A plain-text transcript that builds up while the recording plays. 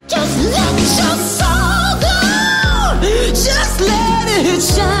Just let it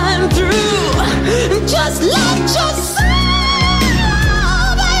shine through. Just let your soul,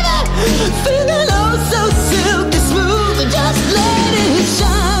 baby, feeling oh so silky smooth. Just let it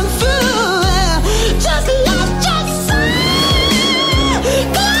shine through. Just let your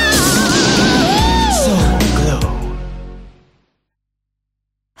soul glow.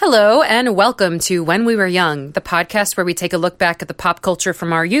 Hello, and welcome to When We Were Young, the podcast where we take a look back at the pop culture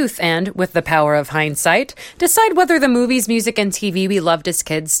from our youth and, with the power of hindsight, decide whether the movies, music, and TV we loved as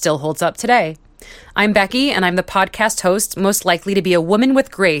kids still holds up today. I'm Becky, and I'm the podcast host most likely to be a woman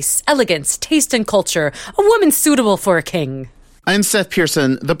with grace, elegance, taste, and culture, a woman suitable for a king. I'm Seth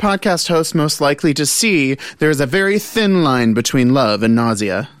Pearson, the podcast host most likely to see there is a very thin line between love and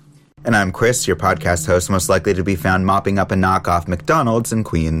nausea. And I'm Chris, your podcast host, most likely to be found mopping up a knockoff McDonald's in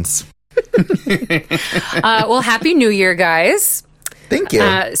Queens. Well, Happy New Year, guys. Thank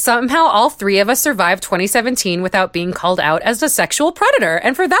you. Somehow all three of us survived 2017 without being called out as a sexual predator.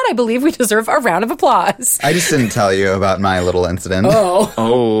 And for that, I believe we deserve a round of applause. I just didn't tell you about my little incident.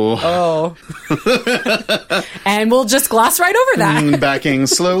 Oh. And we'll just gloss right over that. Backing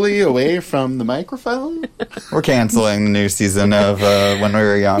slowly away from the microphone. We're canceling the new season of When We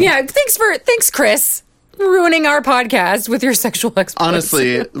Were Young. Yeah, thanks, Chris, ruining our podcast with your sexual exploits.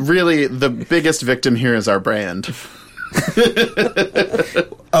 Honestly, really, the biggest victim here is our brand.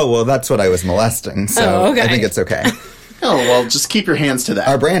 Oh, well, that's what I was molesting, so okay. I think it's okay. Oh, well, just keep your hands to that.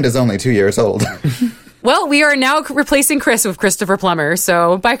 Our brand is only 2 years old. Well, we are now replacing Chris with Christopher Plummer,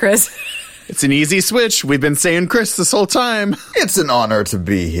 so bye, Chris. It's an easy switch. We've been saying Chris this whole time. It's an honor to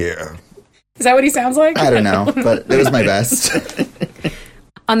be here. Is that what he sounds like? I don't know, but it was my best.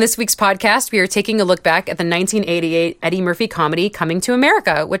 On this week's podcast, we are taking a look back at the 1988 Eddie Murphy comedy Coming to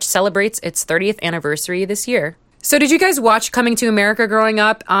America, which celebrates its 30th anniversary this year. So did you guys watch Coming to America growing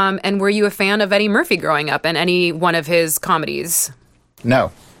up? And were you a fan of Eddie Murphy growing up and any one of his comedies?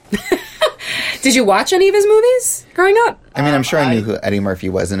 No. Did you watch any of his movies growing up? I mean, I'm sure I knew who Eddie Murphy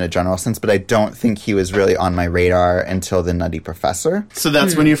was in a general sense, but I don't think he was really on my radar until The Nutty Professor. So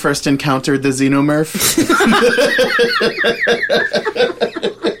that's when you first encountered the Xenomurph?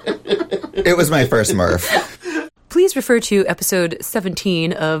 It was my first Murph. Please refer to episode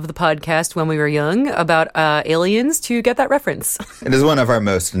 17 of the podcast When We Were Young about aliens to get that reference. It is one of our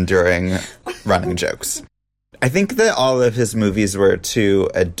most enduring running jokes. I think that all of his movies were too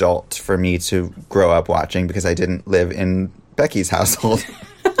adult for me to grow up watching because I didn't live in Becky's household.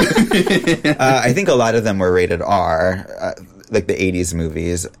 I think a lot of them were rated R, like the 80s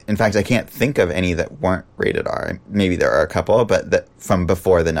movies. In fact, I can't think of any that weren't rated R. Maybe there are a couple, but that from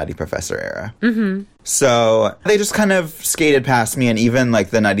before the Nutty Professor era. Mm-hmm. So they just kind of skated past me, and even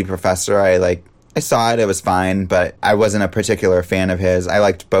like the Nutty Professor, I saw it was fine, but I wasn't a particular fan of his. I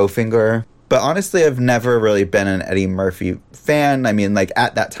liked Bowfinger. But honestly, I've never really been an Eddie Murphy fan. I mean, like,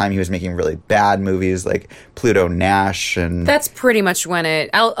 at that time, he was making really bad movies, like Pluto Nash, and... That's pretty much when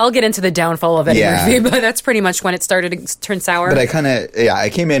I'll get into the downfall of Eddie Murphy, but that's pretty much when it started to turn sour. But I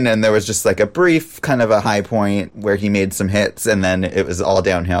came in, and there was just, like, a brief kind of a high point where he made some hits, and then it was all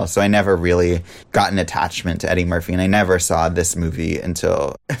downhill. So I never really got an attachment to Eddie Murphy, and I never saw this movie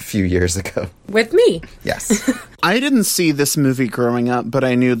until a few years ago. With me. Yes. I didn't see this movie growing up, but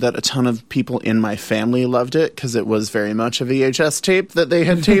I knew that a ton of people in my family loved it because it was very much a VHS tape that they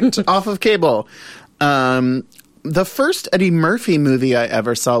had taped off of cable. The first Eddie Murphy movie I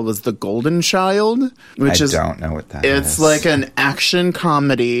ever saw was The Golden Child, which I don't know what that is. It's like an action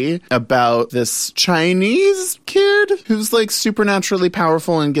comedy about this Chinese kid who's like supernaturally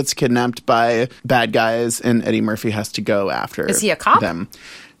powerful and gets kidnapped by bad guys, and Eddie Murphy has to go after them. Is he a cop?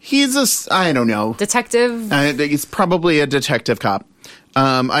 He's I don't know. Detective? He's probably a detective cop.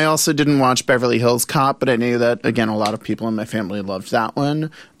 I also didn't watch Beverly Hills Cop, but I knew that, again, a lot of people in my family loved that one.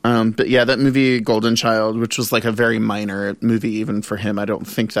 But yeah, that movie, Golden Child, which was like a very minor movie even for him. I don't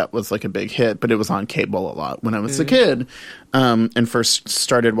think that was like a big hit, but it was on cable a lot when I was a kid, and first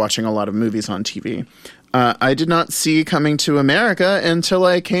started watching a lot of movies on TV. I did not see Coming to America until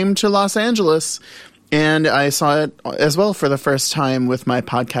I came to Los Angeles. And I saw it as well for the first time with my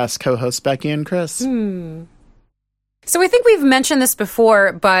podcast co-hosts Becky and Chris. So I think we've mentioned this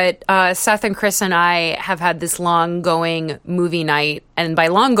before, but Seth and Chris and I have had this long-going movie night. And by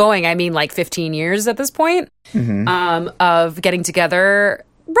long-going, I mean like 15 years at this point, of getting together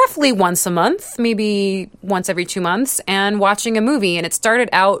roughly once a month, maybe once every 2 months, and watching a movie. And it started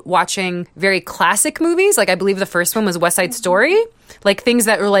out watching very classic movies. Like, I believe the first one was West Side Story. Like, things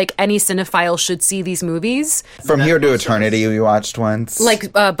that were like, any cinephile should see these movies. From Here to Eternity we watched once.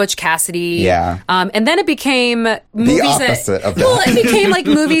 Like Butch Cassidy. Yeah. And then it became movies the opposite of that. Well, it became like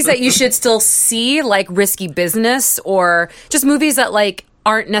movies that you should still see, like Risky Business, or just movies that like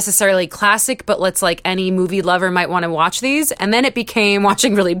aren't necessarily classic, but let's like any movie lover might want to watch these. And then it became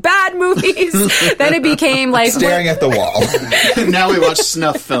watching really bad movies. Then it became like staring at the wall. Now we watch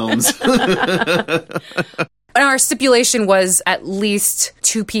snuff films. And our stipulation was at least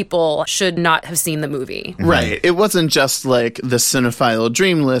 2 people should not have seen the movie. Right. It wasn't just like the cinephile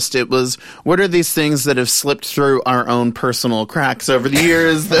dream list. It was, what are these things that have slipped through our own personal cracks over the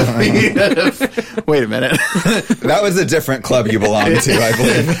years that we have... Wait a minute. That was a different club you belong to, I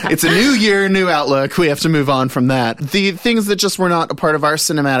believe. It's a new year, new outlook. We have to move on from that. The things that just were not a part of our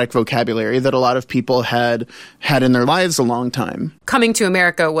cinematic vocabulary that a lot of people had in their lives a long time. Coming to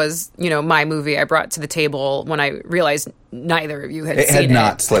America was, my movie I brought to the table when I realized neither of you had seen it. It had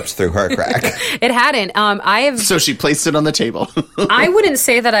not slipped through her crack. It hadn't. So she placed it on the table. I wouldn't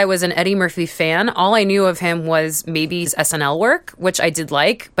say that I was an Eddie Murphy fan. All I knew of him was maybe his SNL work, which I did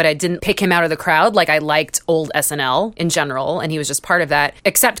like, but I didn't pick him out of the crowd. Like, I liked old SNL in general, and he was just part of that,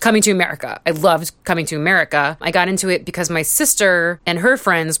 except Coming to America. I loved Coming to America. I got into it because my sister and her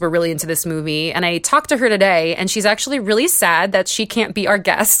friends were really into this movie, and I talked to her today, and she's actually really sad that she can't be our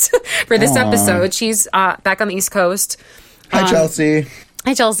guest for this episode. She's back on the East Coast. Hi, Chelsea.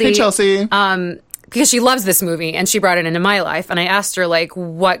 Hi, Chelsea. Hey, Chelsea. Because she loves this movie and she brought it into my life. And I asked her, like,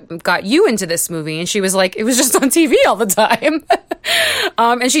 what got you into this movie? And she was like, it was just on TV all the time.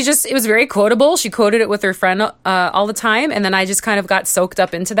 And it was very quotable. She quoted it with her friend all the time. And then I just kind of got soaked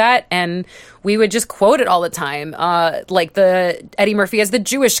up into that. And we would just quote it all the time. Like the Eddie Murphy as the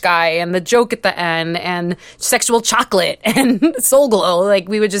Jewish guy and the joke at the end and sexual chocolate and Soul Glow. Like,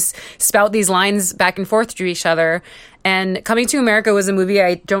 we would just spout these lines back and forth to each other. And Coming to America was a movie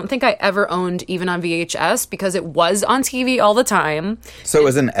I don't think I ever owned, even on VHS, because it was on TV all the time. So it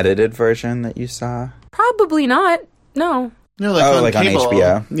was an edited version that you saw? Probably not. No. No, like on cable. on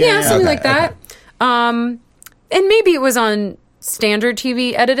HBO? Yeah, something like that. And maybe it was on standard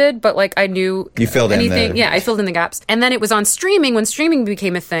TV edited, but like I knew you filled anything. Yeah, I filled in the gaps. And then it was on streaming when streaming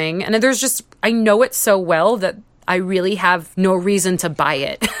became a thing. And I know it so well that I really have no reason to buy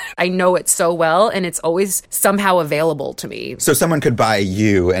it. I know it so well, and it's always somehow available to me. So someone could buy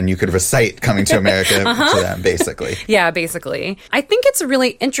you, and you could recite Coming to America to them, basically. Yeah, basically. I think it's a really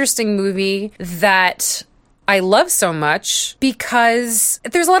interesting movie that I love so much because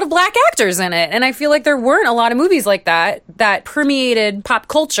there's a lot of black actors in it. And I feel like there weren't a lot of movies like that permeated pop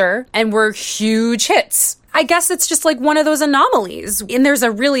culture and were huge hits. I guess it's just like one of those anomalies. And there's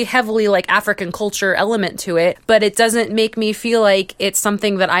a really heavily like African culture element to it, but it doesn't make me feel like it's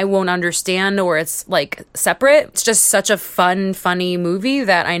something that I won't understand or it's like separate. It's just such a funny movie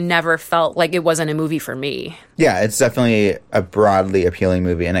that I never felt like it wasn't a movie for me. Yeah, it's definitely a broadly appealing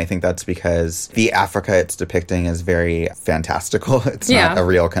movie, and I think that's because the Africa it's depicting is very fantastical. It's not a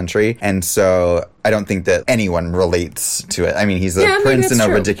real country, and so I don't think that anyone relates to it. I mean, he's a prince in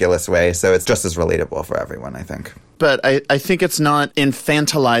a ridiculous way, so it's just as relatable for everyone, I think. But I think it's not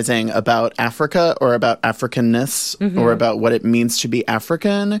infantilizing about Africa or about Africanness or about what it means to be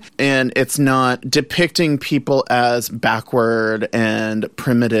African. And it's not depicting people as backward and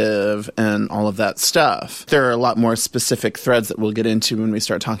primitive and all of that stuff. There are a lot more specific threads that we'll get into when we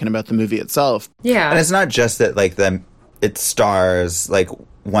start talking about the movie itself. Yeah. And it's not just that like it stars like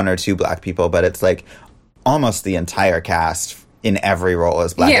one or two black people, but it's like almost the entire cast in every role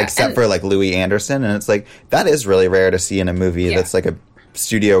is black, except for like Louis Anderson. And it's like, that is really rare to see in a movie that's like a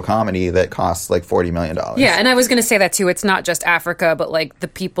studio comedy that costs like $40 million. Yeah, and I was going to say that too. It's not just Africa, but like the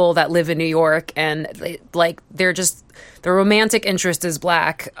people that live in New York and like they're just, the romantic interest is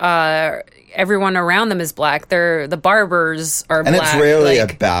black. Everyone around them is black. The barbers are black. And it's rarely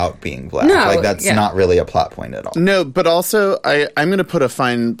about being black. No, like that's not really a plot point at all. No, but also I'm going to put a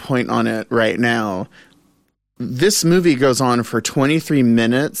fine point on it right now. This movie goes on for 23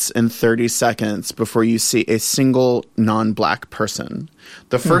 minutes and 30 seconds before you see a single non-black person.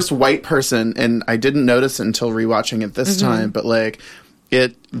 The first white person, and I didn't notice it until rewatching it this time, but like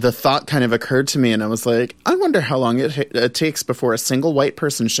the thought kind of occurred to me and I was like, I wonder how long it takes before a single white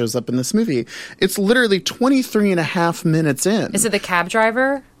person shows up in this movie. It's literally 23 and a half minutes in. Is it the cab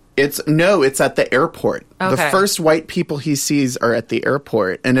driver? It's at the airport. Okay. The first white people he sees are at the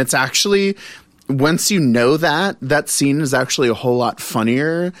airport. And it's actually once you know that scene is actually a whole lot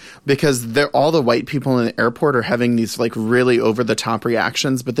funnier because all the white people in the airport are having these like really over the top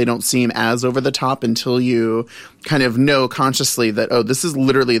reactions, but they don't seem as over the top until you kind of know consciously that, oh, this is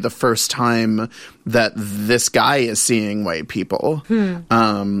literally the first time that this guy is seeing white people.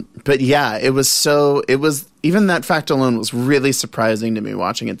 But yeah, it was even that fact alone was really surprising to me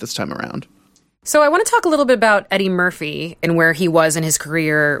watching it this time around. So I want to talk a little bit about Eddie Murphy and where he was in his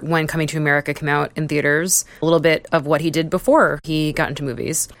career when Coming to America came out in theaters. A little bit of what he did before he got into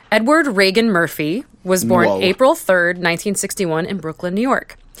movies. Edward Reagan Murphy was born April 3rd, 1961 in Brooklyn, New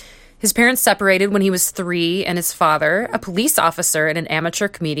York. His parents separated when he was 3, and his father, a police officer and an amateur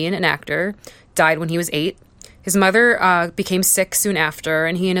comedian and actor, died when he was 8. His mother became sick soon after,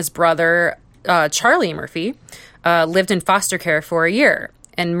 and he and his brother, Charlie Murphy, lived in foster care for a year.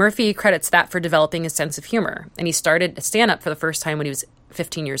 And Murphy credits that for developing his sense of humor. And he started stand-up for the first time when he was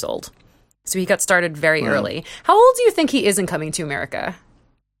 15 years old. So he got started very early. How old do you think he is in Coming to America?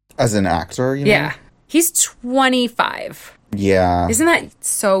 As an actor, you mean? He's 25. Yeah. Isn't that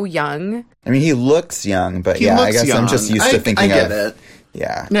so young? I mean, he looks young, but I guess I'm just used to thinking I get it.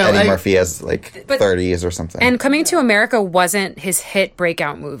 Yeah, no, Eddie Murphy as like 30s or something. And Coming to America wasn't his hit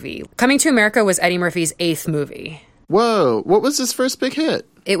breakout movie. Coming to America was Eddie Murphy's 8th movie. Whoa, what was his first big hit?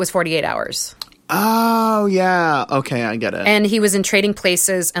 It was 48 Hours. Oh, yeah. Okay, I get it. And he was in Trading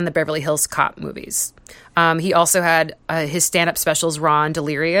Places and the Beverly Hills Cop movies. He also had his stand-up specials, Raw and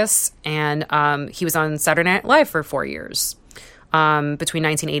Delirious, and he was on Saturday Night Live for 4 years, between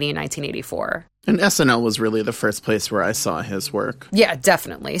 1980 and 1984. And SNL was really the first place where I saw his work. Yeah,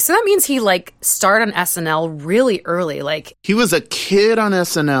 definitely. So that means he, like, started on SNL really early. Like, he was a kid on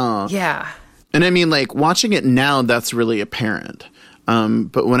SNL. Yeah. And I mean, like, watching it now, that's really apparent.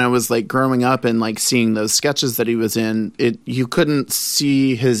 But when I was, like, growing up and, like, seeing those sketches that he was in, you couldn't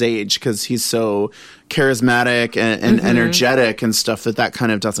see his age because he's so charismatic and energetic and stuff that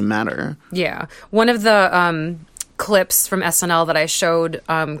kind of doesn't matter. Yeah. One of the clips from SNL that I showed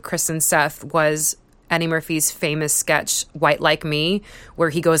Chris and Seth was Eddie Murphy's famous sketch, White Like Me, where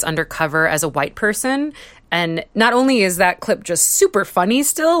he goes undercover as a white person. And not only is that clip just super funny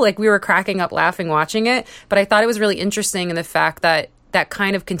still, like we were cracking up laughing watching it, but I thought it was really interesting in the fact that that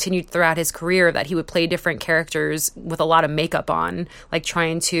kind of continued throughout his career, that he would play different characters with a lot of makeup on, like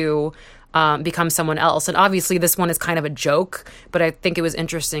trying to become someone else. And obviously this one is kind of a joke, but I think it was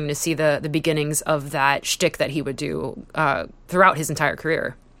interesting to see the beginnings of that shtick that he would do throughout his entire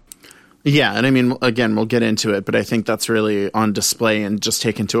career. Yeah, and I mean, again, we'll get into it, but I think that's really on display and just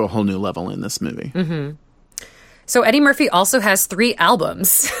taken to a whole new level in this movie. Mm-hmm. So Eddie Murphy also has 3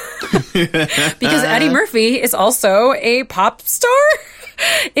 albums because Eddie Murphy is also a pop star.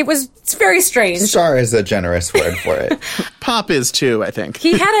 It's very strange. Star is a generous word for it. Pop is too, I think.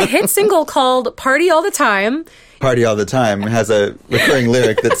 He had a hit single called Party All the Time. Party All the Time has a recurring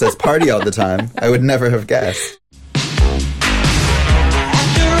lyric that says party all the time. I would never have guessed.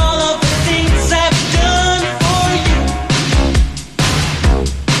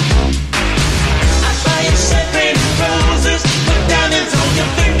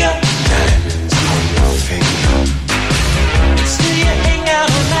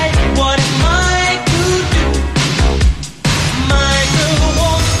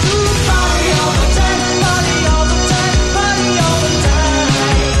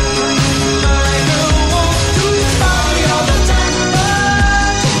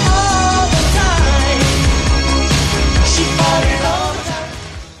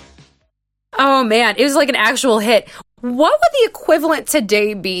 Oh, man, it was like an actual hit. What would the equivalent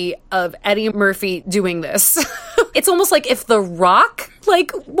today be of Eddie Murphy doing this? It's almost like if The Rock,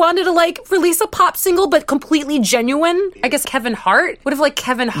 wanted to, release a pop single, but completely genuine. I guess Kevin Hart? What if,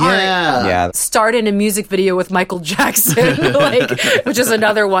 Kevin Hart starred in a music video with Michael Jackson, which is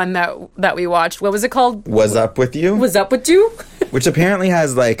another one that we watched. What was it called? Was Up With You? Was Up With You? Which apparently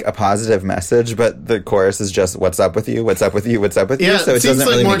has, a positive message, but the chorus is just, what's up with you? What's up with you? What's up with you? So it doesn't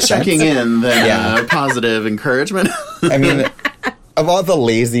really more make checking sense. in than positive encouragement. I mean, of all the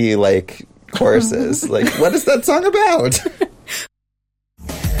lazy, choruses, what is that song about?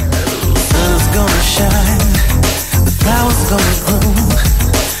 Sun's gonna shine, the flowers gonna grow,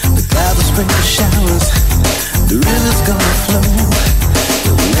 the clouds will sprinkle showers, the river's gonna flow.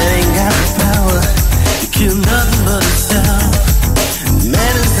 The man ain't got the power to kill nothing but himself.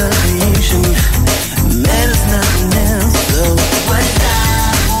 Man is the creation, man is nothing else. So what's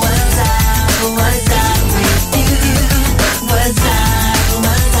up, what's up, what's up with you? What's up,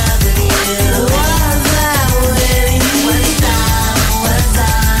 what's up with you? What's up with you? What's up, what's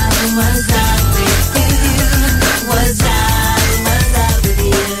up, what's up with you? What's up with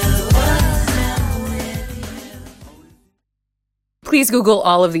you? What's up? Please Google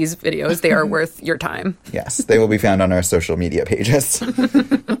all of these videos. They are worth your time. Yes, they will be found on our social media pages.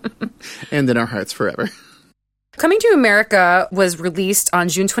 And in our hearts forever. Coming to America was released on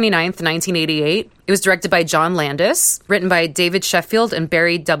June 29th, 1988. It was directed by John Landis, written by David Sheffield and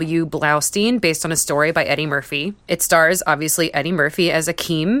Barry W. Blaustein, based on a story by Eddie Murphy. It stars, obviously, Eddie Murphy as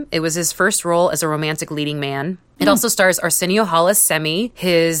Akeem. It was his first role as a romantic leading man. It also stars Arsenio Hollis Semi,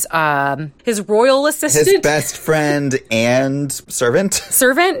 his royal assistant. His best friend and servant.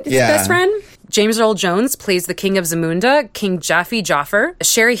 Servant? His best friend? James Earl Jones plays the King of Zamunda, King Jaffe Joffer.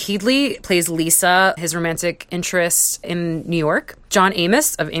 Sherry Headley plays Lisa, his romantic interest in New York. John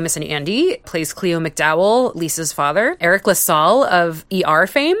Amos of Amos and Andy plays Cleo McDowell, Lisa's father. Eric LaSalle of ER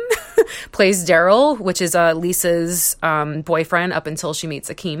fame plays Daryl, which is Lisa's boyfriend up until she meets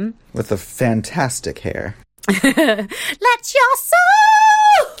Akeem. With the fantastic hair. Let your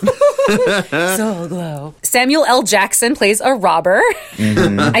soul glow. Samuel L. Jackson plays a robber.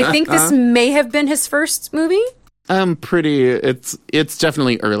 I think this may have been his first movie. It's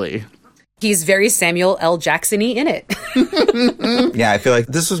definitely early. He's very Samuel L. Jackson-y in it. Yeah, I feel like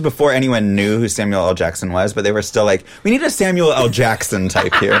this was before anyone knew who Samuel L. Jackson was, but they were still like, we need a Samuel L. Jackson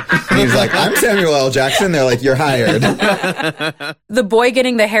type here. And he's like, I'm Samuel L. Jackson. They're like, you're hired. The boy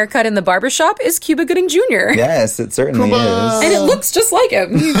getting the haircut in the barbershop is Cuba Gooding Jr. Yes, it certainly is. And it looks just like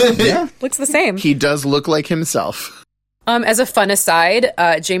him. Yeah. Looks the same. He does look like himself. As a fun aside,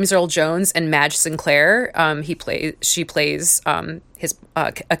 James Earl Jones and Madge Sinclair, she plays his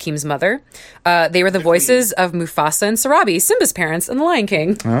Akeem's mother. They were the voices of Mufasa and Sarabi, Simba's parents, in The Lion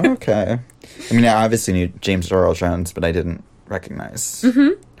King. Okay. I mean, I obviously knew James Earl Jones, but I didn't recognize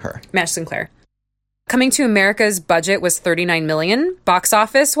her. Madge Sinclair. Coming to America's budget was $39 million. Box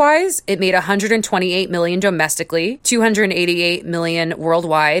office-wise, it made $128 million domestically, $288 million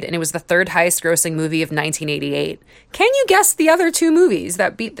worldwide, and it was the third highest-grossing movie of 1988. Can you guess the other two movies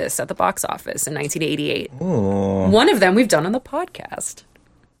that beat this at the box office in 1988? Ooh. One of them we've done on the podcast.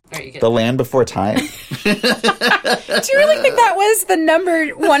 The Land Before Time. Do you really think that was the number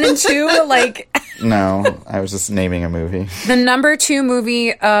 1 and 2? No, I was just naming a movie. The number 2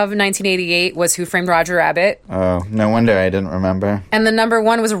 movie of 1988 was Who Framed Roger Rabbit. Oh, no wonder I didn't remember. And the number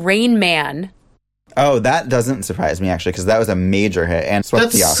 1 was Rain Man. Oh, that doesn't surprise me, actually, because that was a major hit and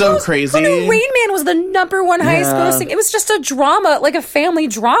swept the Oscars. That's so crazy. Oh, no, Rain Man was the number 1 highest grossing. It was just a drama, like a family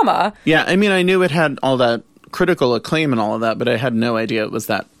drama. Yeah, I mean, I knew it had all that critical acclaim and all of that, but I had no idea it was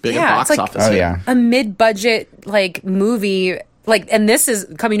that big a box office. Oh, yeah. A mid-budget, movie, and this is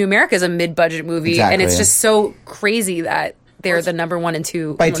Coming to America is a mid-budget movie, exactly. And it's just so crazy that they're the number 1 and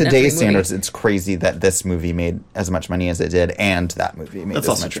 2. By today's standards, it's crazy that this movie made as much money as it did, and that movie made That's as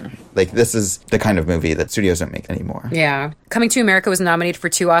also much. true. This is the kind of movie that studios don't make anymore. Yeah. Coming to America was nominated for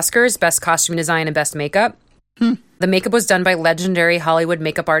 2 Oscars, Best Costume Design and Best Makeup. The makeup was done by legendary Hollywood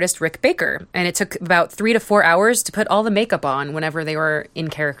makeup artist Rick Baker, and it took about 3 to 4 hours to put all the makeup on whenever they were in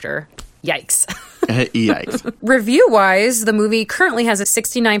character. Yikes. Yikes. Review-wise, the movie currently has a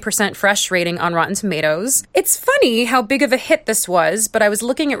 69% fresh rating on Rotten Tomatoes. It's funny how big of a hit this was, but I was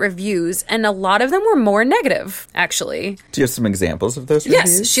looking at reviews, and a lot of them were more negative, actually. Do you have some examples of those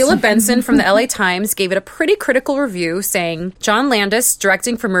reviews? Yes, Sheila Benson from the LA Times gave it a pretty critical review, saying, John Landis,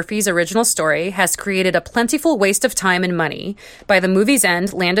 directing for Murphy's original story, has created a plentiful waste of time and money. By the movie's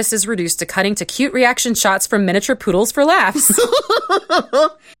end, Landis is reduced to cutting to cute reaction shots from miniature poodles for laughs.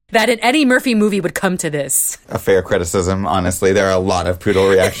 That an Eddie Murphy movie would come to this. A fair criticism, honestly. There are a lot of poodle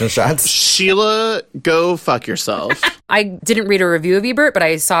reaction shots. Sheila, go fuck yourself. I didn't read a review of Ebert, but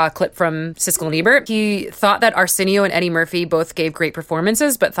I saw a clip from Siskel and Ebert. He thought that Arsenio and Eddie Murphy both gave great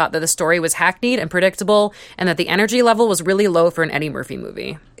performances, but thought that the story was hackneyed and predictable, and that the energy level was really low for an Eddie Murphy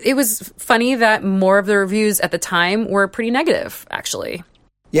movie. It was funny that more of the reviews at the time were pretty negative, actually.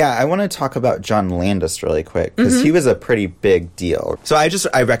 Yeah, I want to talk about John Landis really quick, because he was a pretty big deal. So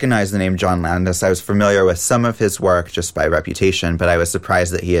I recognize the name John Landis. I was familiar with some of his work just by reputation, but I was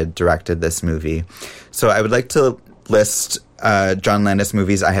surprised that he had directed this movie. So I would like to list John Landis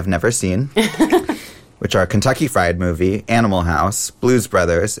movies I have never seen, which are Kentucky Fried Movie, Animal House, Blues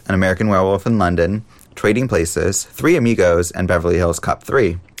Brothers, An American Werewolf in London, Trading Places, Three Amigos, and Beverly Hills Cop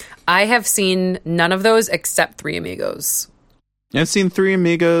 3. I have seen none of those except Three Amigos. I've seen Three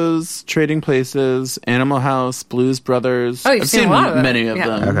Amigos, Trading Places, Animal House, Blues Brothers. Oh, you've I've seen seen a lot of them. many of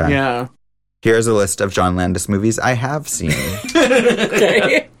them. Okay. Yeah. Here's a list of John Landis movies I have seen.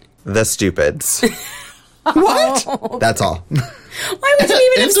 Okay. The Stupids. What? That's all. Why would you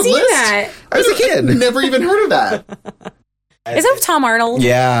even have It's a seen list. that? I was a kid. Never even heard of that. Is that with Tom Arnold?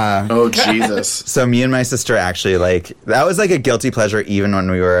 Yeah. Oh, Jesus. So me and my sister actually, that was like a guilty pleasure even when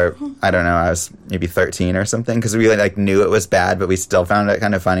we were I don't know, I was maybe 13 or something, because we like knew it was bad, but we still found it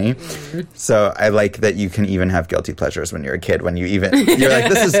kind of funny. So I like that you can even have guilty pleasures when you're a kid, when you're like,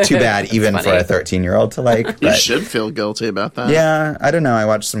 this is too bad even for a 13-year-old to like. You should feel guilty about that. Yeah, I don't know. I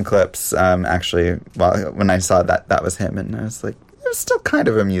watched some clips actually when I saw that was him, and I was like, it was still kind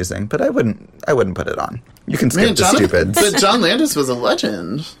of amusing, but I wouldn't put it on. You can skip the stupid. But John Landis was a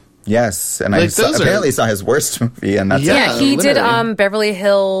legend. Yes, and I apparently saw his worst movie, and that's Yeah, he literally. did Beverly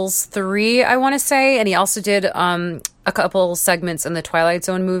Hills 3, I want to say, and he also did a couple segments in the Twilight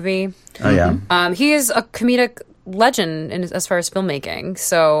Zone movie. Oh, yeah. He is a comedic legend as far as filmmaking,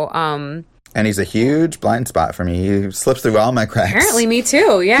 so... And he's a huge blind spot for me. He slips through all my cracks. Apparently, me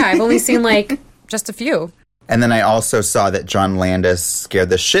too. Yeah, I've only seen, like, just a few. And then I also saw that John Landis scared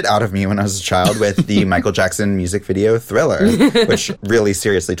the shit out of me when I was a child with the Michael Jackson music video Thriller, which really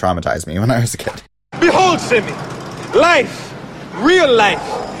seriously traumatized me when I was a kid. Behold, Simi, life, real life,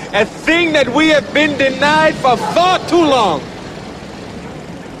 a thing that we have been denied for far too long.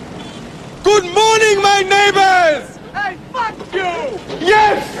 Good morning, my neighbors! Hey, fuck you!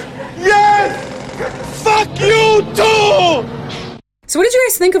 Yes! Yes! Fuck you, too! So what did you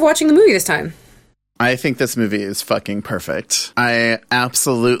guys think of watching the movie this time? I think this movie is fucking perfect. I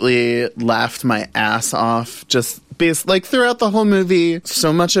absolutely laughed my ass off just like throughout the whole movie.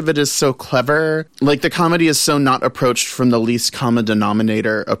 So much of it is so clever. Like the comedy is so not approached from the least common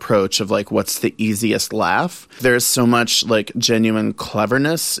denominator approach of like what's the easiest laugh. There's so much like genuine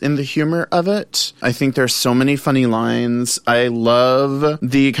cleverness in the humor of it. I think there's so many funny lines. I love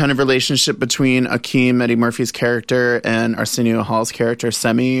the kind of relationship between Akeem, Eddie Murphy's character, and Arsenio Hall's character,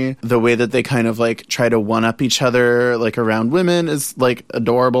 Semi. The way that they kind of like try to one-up each other like around women is like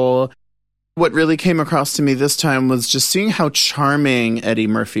adorable. What really came across to me this time was just seeing how charming Eddie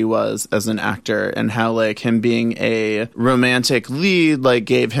Murphy was as an actor, and how like him being a romantic lead like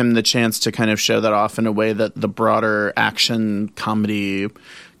gave him the chance to kind of show that off in a way that the broader action comedy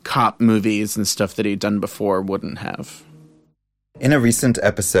cop movies and stuff that he'd done before wouldn't have. In a recent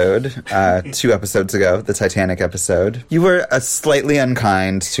episode, 2 episodes ago, the Titanic episode, you were slightly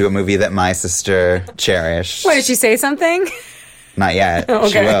unkind to a movie that my sister cherished. What, did she say something? Not yet. Okay.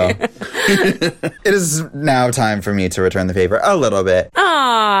 She will. It is now time for me to return the favor a little bit. Aww.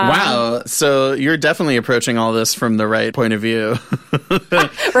 Wow. So you're definitely approaching all this from the right point of view.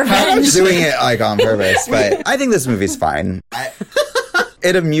 I'm doing it like on purpose, but I think this movie's fine.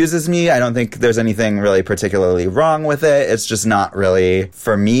 It amuses me. I don't think there's anything really particularly wrong with it. It's just not really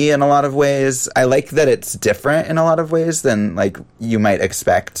for me in a lot of ways. I like that it's different in a lot of ways than like you might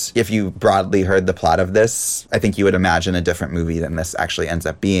expect. If you broadly heard the plot of this, I think you would imagine a different movie than this actually ends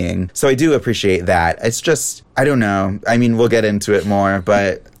up being. So I do appreciate that. It's just, I don't know. I mean, we'll get into it more,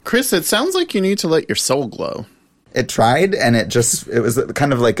 but... Chris, it sounds like you need to let your soul glow. It tried, and it was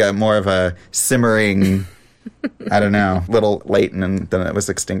kind of like a more of a simmering... I don't know, little late, and then it was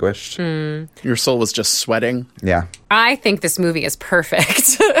extinguished. Your soul was just sweating. Yeah. I think this movie is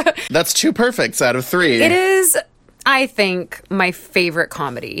perfect. That's 2 perfects out of 3. It is, I think, my favorite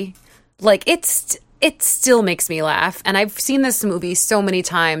comedy. Like, it still makes me laugh. And I've seen this movie so many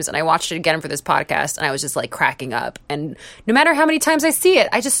times, and I watched it again for this podcast, and I was just, like, cracking up. And no matter how many times I see it,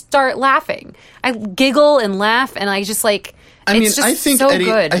 I just start laughing. I giggle and laugh, and I just, like... It's just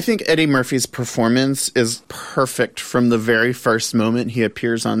good. I think Eddie Murphy's performance is perfect from the very first moment he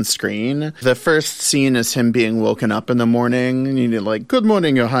appears on screen. The first scene is him being woken up in the morning, and he's like, "Good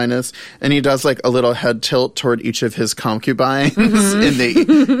morning, Your Highness," and he does like a little head tilt toward each of his concubines, and they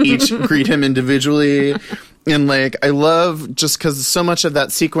each greet him individually. And, like, I love, just because so much of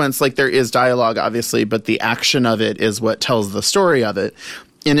that sequence, like, there is dialogue, obviously, but the action of it is what tells the story of it.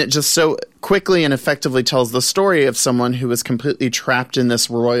 And it just so quickly and effectively tells the story of someone who is completely trapped in this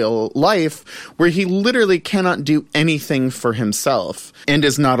royal life where he literally cannot do anything for himself and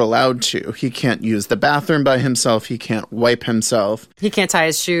is not allowed to. He can't use the bathroom by himself. He can't wipe himself. He can't tie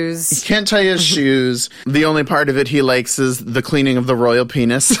his shoes. He can't tie his shoes. The only part of it he likes is the cleaning of the royal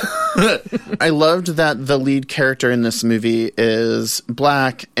penis. I loved that the lead character in this movie is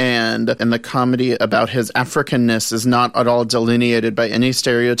black, and the comedy about his Africanness is not at all delineated by any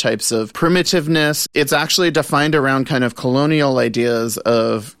stereotypes of primitiveness. It's actually defined around kind of colonial ideas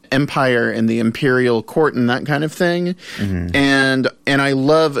of empire and the imperial court and that kind of thing. Mm-hmm. And I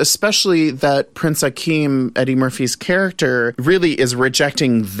love especially that Prince Akeem, Eddie Murphy's character, really is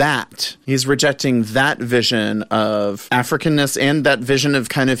rejecting that. He's rejecting that vision of Africanness and that vision of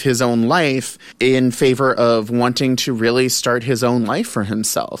kind of his own life in favor of wanting to really start his own life for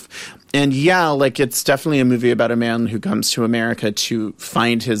himself. And yeah, like, it's definitely a movie about a man who comes to America to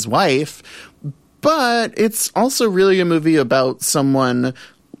find his wife, but it's also really a movie about someone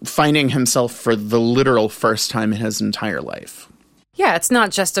finding himself for the literal first time in his entire life. Yeah, it's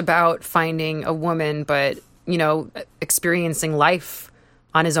not just about finding a woman, but, experiencing life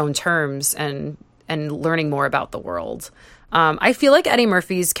on his own terms and learning more about the world. I feel like Eddie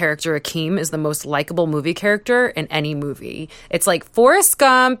Murphy's character Akeem is the most likable movie character in any movie. It's like Forrest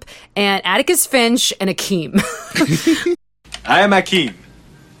Gump and Atticus Finch and Akeem. I am Akeem.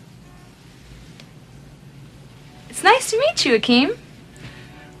 It's nice to meet you, Akeem.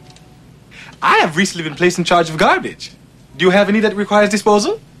 I have recently been placed in charge of garbage. Do you have any that requires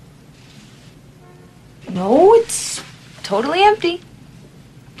disposal? No, it's totally empty.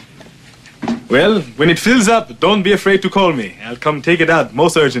 Well, when it fills up, don't be afraid to call me. I'll come take it out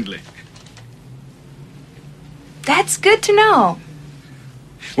most urgently. That's good to know.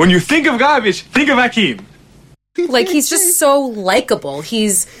 When you think of garbage, think of Akeem. Like, he's just so likable.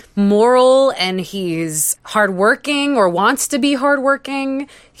 He's moral and he's hardworking or wants to be hardworking.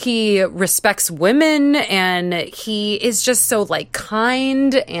 He respects women and he is just so, like,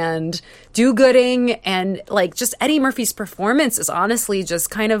 kind and do-gooding. And, like, just Eddie Murphy's performance is honestly just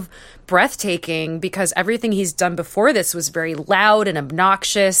kind of breathtaking because everything he's done before this was very loud and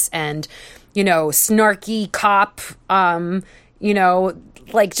obnoxious and, snarky cop,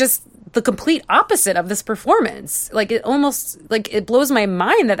 like, just the complete opposite of this performance. Like, it almost, like, it blows my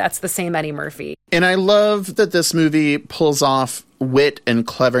mind that that's the same Eddie Murphy. And I love that this movie pulls off wit and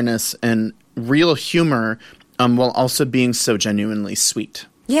cleverness and real humor while also being so genuinely sweet.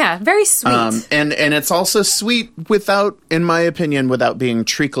 Yeah, very sweet. And it's also sweet without, in my opinion, without being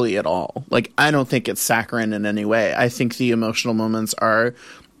treacly at all. Like, I don't think it's saccharine in any way. I think the emotional moments are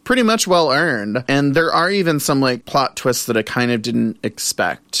pretty much well earned. And there are even some, like, plot twists that I kind of didn't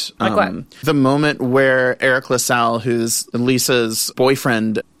expect. Like what? The moment where Eric LaSalle, who's Lisa's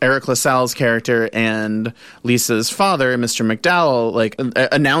boyfriend, Eric LaSalle's character and Lisa's father, Mr. McDowell, like,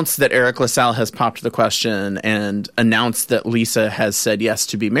 announced that Eric LaSalle has popped the question and announced that Lisa has said yes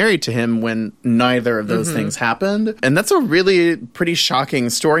to be married to him when neither of those things happened. And that's a really pretty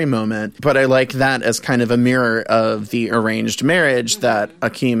shocking story moment. But I like that as kind of a mirror of the arranged marriage that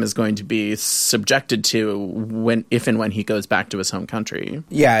Akeem is going to be subjected to if and when he goes back to his home country.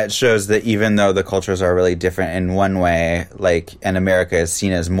 Yeah, it shows that even though the cultures are really different in one way, like, and America is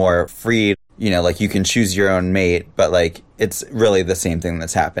seen as more free, like, you can choose your own mate, but, like, it's really the same thing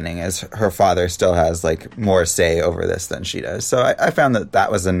that's happening, as her father still has, like, more say over this than she does. So I found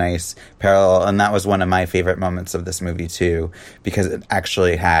that was a nice parallel, and that was one of my favorite moments of this movie, too, because it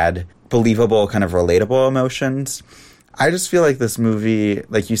actually had believable, kind of relatable emotions. I just feel like this movie,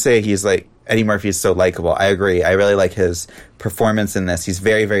 like you say, he's like, Eddie Murphy is so likable. I agree. I really like his performance in this. He's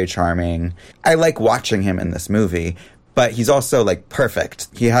very, very charming. I like watching him in this movie, but he's also, like, perfect.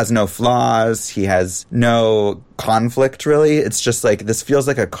 He has no flaws. He has no conflict, really. It's just, like, this feels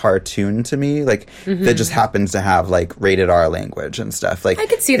like a cartoon to me, like, that just happens to have, like, rated R language and stuff. Like, I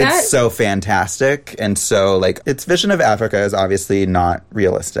could see that. It's so fantastic. And so, like, its vision of Africa is obviously not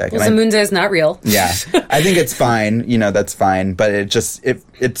realistic. Well, Zamunda is not real. Yeah. I think it's fine. That's fine. But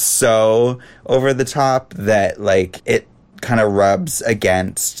it's so over the top that, like, it kind of rubs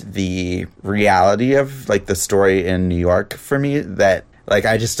against the reality of, like, the story in New York for me, that, like,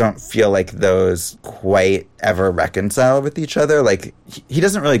 I just don't feel like those quite ever reconcile with each other. Like, he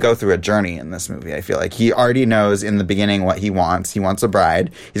doesn't really go through a journey in this movie, I feel like. He already knows in the beginning what he wants. He wants a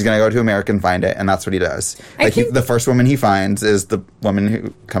bride. He's going to go to America and find it, and that's what he does. Like, the first woman he finds is the woman who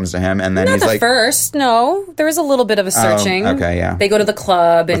comes to him, and then he's like... first, no. There was a little bit of a searching. Okay, yeah. They go to the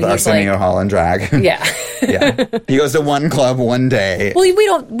club, and he's Arsenio Hall and drag. Yeah. Yeah. He goes to one club one day.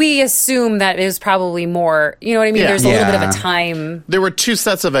 Well, we assume that it was probably more, you know what I mean? Yeah. There's a little bit of a time. There were two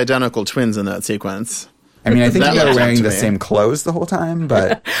sets of identical twins in that sequence. I mean, I think That they were mattered wearing to the me. same clothes the whole time,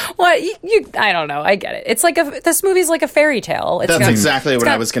 but... Well, I don't know. I get it. It's like this movie's like a fairy tale. That's exactly what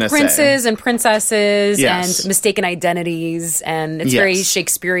I was going to say. Princes and princesses Yes. and mistaken identities, and it's Yes. very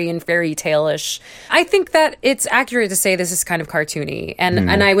Shakespearean fairy tale-ish. I think that it's accurate to say this is kind of cartoony,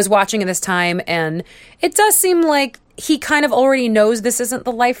 and I was watching it this time, and it does seem like he kind of already knows this isn't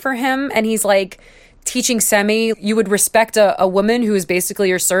the life for him, and he's like... teaching Semi, you would respect a woman who is basically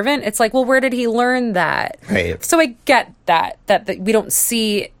your servant. It's like, well, where did he learn that? Right. So I get that we don't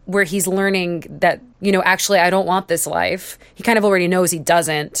see where he's learning that, actually, I don't want this life. He kind of already knows he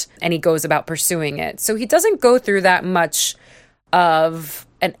doesn't, and he goes about pursuing it. So he doesn't go through that much of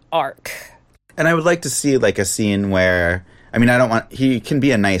an arc. And I would like to see, like, a scene where... I mean, he can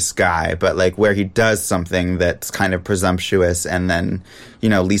be a nice guy, but, like, where he does something that's kind of presumptuous, and then,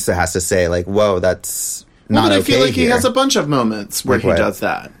 Lisa has to say, like, whoa, that's not okay. I feel like here. he has a bunch of moments where Like he what? does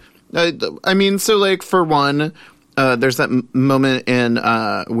that. I mean, so, like, for one, there's that moment in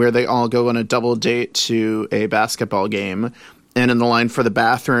where they all go on a double date to a basketball game. And in the line for the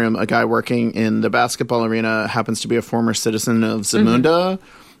bathroom, a guy working in the basketball arena happens to be a former citizen of Zamunda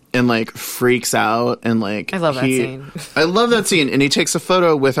and, like, freaks out. And, like, I love that scene. I love that scene. And he takes a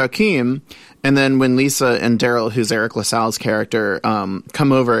photo with Akeem. And then when Lisa and Daryl, who's Eric LaSalle's character,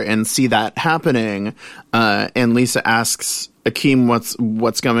 come over and see that happening, and Lisa asks Akeem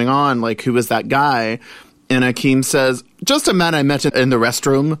what's going on, like, who is that guy? And Akeem says, just a man I met in the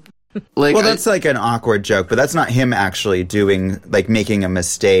restroom. Like, well, that's like an awkward joke, but that's not him actually doing, like, making a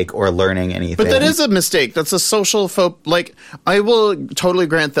mistake or learning anything. But that is a mistake. That's a social faux. Like, I will totally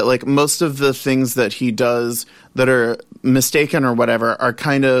grant that, like, most of the things that he does that are mistaken or whatever are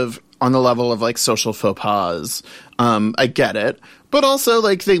kind of on the level of, like, social faux pas. I get it. But also,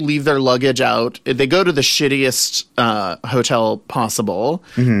 like, they leave their luggage out. They go to the shittiest hotel possible.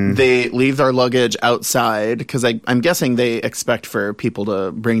 Mm-hmm. They leave their luggage outside because I'm guessing they expect for people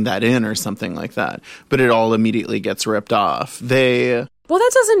to bring that in or something like that. But it all immediately gets ripped off. Well,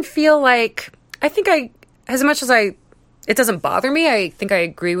 that doesn't feel like... I think as much as it doesn't bother me, I think I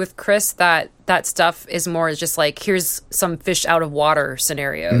agree with Chris that stuff is more just like, here's some fish out of water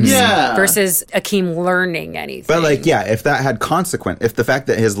scenarios. Yeah. Versus Akeem learning anything. But, like, yeah, if that had consequence, if the fact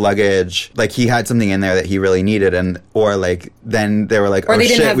that his luggage, like, he had something in there that he really needed, or, like, then they were like, or oh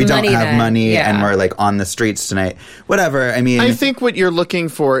shit, we don't have then. money, Yeah. and we're, like, on the streets tonight. Whatever, I mean... I think what you're looking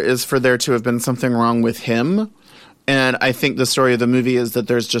for is for there to have been something wrong with him. And I think the story of the movie is that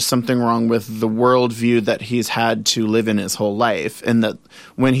there's just something wrong with the worldview that he's had to live in his whole life. And that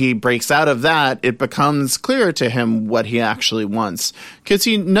when he breaks out of that, it becomes clear to him what he actually wants. Because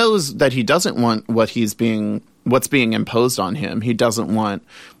he knows that he doesn't want what's being imposed on him. He doesn't want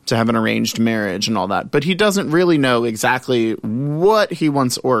to have an arranged marriage and all that. But he doesn't really know exactly what he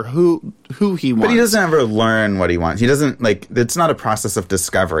wants or who he wants. But he doesn't ever learn what he wants. He doesn't, like, it's not a process of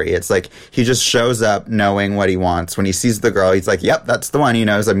discovery. It's like he just shows up knowing what he wants. When he sees the girl, he's like, yep, that's the one. He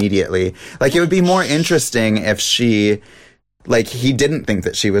knows immediately. Like, it would be more interesting if she... Like, he didn't think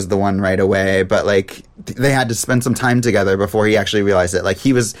that she was the one right away, but, like, they had to spend some time together before he actually realized it. Like,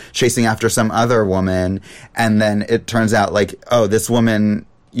 he was chasing after some other woman, and then it turns out, like, oh, this woman,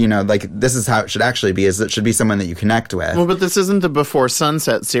 you know, like, this is how it should actually be, is it should be someone that you connect with. Well, but this isn't the Before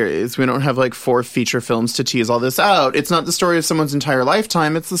Sunset series. We don't have, like, 4 feature films to tease all this out. It's not the story of someone's entire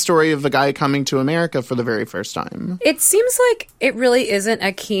lifetime. It's the story of a guy coming to America for the very first time. It seems like it really isn't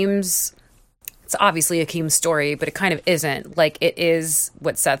Akeem's... It's obviously Akeem's story, but it kind of isn't. Like, it is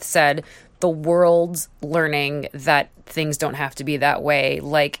what Seth said, the world learning that things don't have to be that way.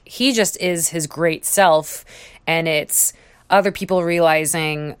 Like, he just is his great self, and it's other people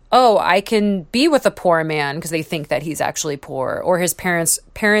realizing, oh, I can be with a poor man because they think that he's actually poor. Or his parents.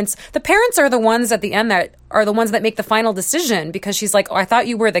 The parents are the ones at the end that are the ones that make the final decision, because she's like, oh, I thought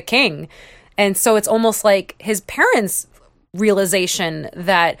you were the king. And so it's almost like his parents' realization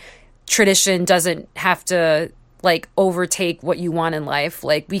that tradition doesn't have to, like, overtake what you want in life.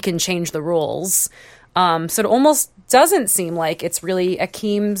 Like, we can change the rules. So it almost doesn't seem like it's really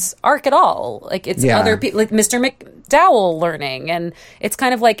Akeem's arc at all. Like, it's other people, like Mr. McDowell learning, and it's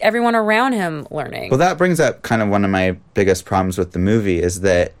kind of like everyone around him learning. Well, that brings up kind of one of my biggest problems with the movie, is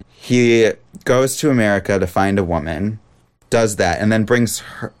that he goes to America to find a woman, does that, and then brings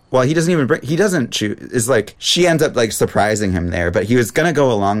her... Well, he doesn't choose. It's like, she ends up, like, surprising him there, but he was going to go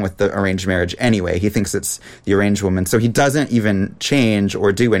along with the arranged marriage anyway. He thinks it's the arranged woman. So he doesn't even change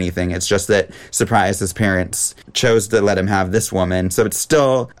or do anything. It's just that, surprise, his parents chose to let him have this woman. So it's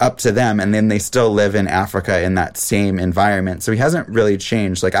still up to them. And then they still live in Africa in that same environment. So he hasn't really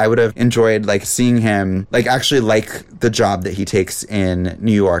changed. Like, I would have enjoyed, like, seeing him, like, actually like the job that he takes in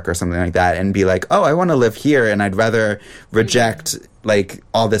New York or something like that, and be like, oh, I want to live here, and I'd rather reject, like,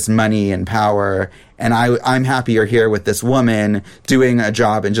 all this money and power, and I'm happier here with this woman doing a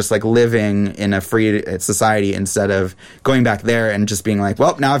job and just, like, living in a free society, instead of going back there and just being like,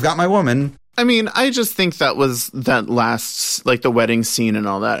 well, now I've got my woman. I mean, I just think that last, like, the wedding scene and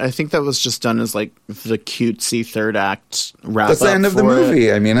all that, I think that was just done as, like, the cutesy third act wrap-up. That's the end of the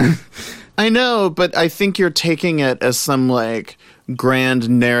movie. I mean... I know, but I think you're taking it as some, like, grand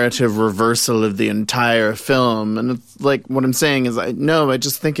narrative reversal of the entire film. And it's like, what I'm saying is, I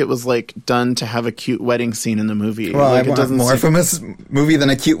just think it was, like, done to have a cute wedding scene in the movie. Well, like, I want more from a movie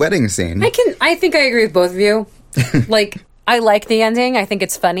than a cute wedding scene. I think I agree with both of you. Like, I like the ending. I think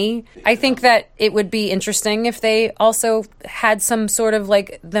it's funny. I think that it would be interesting if they also had some sort of,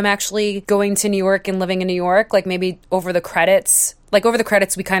 like, them actually going to New York and living in New York, like, maybe over the credits. Like, over the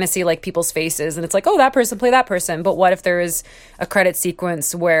credits, we kind of see, like, people's faces, and it's like, oh, that person, play that person. But what if there is a credit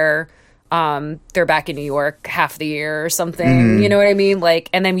sequence where they're back in New York half the year or something. You know what I mean? Like,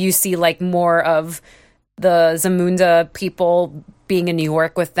 and then you see like more of the Zamunda people being in New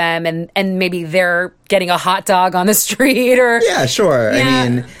York with them, and maybe they're getting a hot dog on the street or Yeah, sure. Yeah. I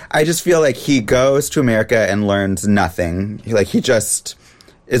mean, I just feel like he goes to America and learns nothing. He just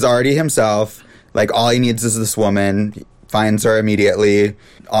is already himself. Like, all he needs is this woman, finds her immediately.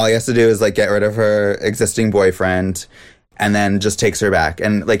 All he has to do is, like, get rid of her existing boyfriend, and then just takes her back.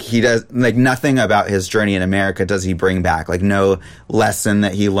 And, like, he does, like, nothing about his journey in America does he bring back. Like, no lesson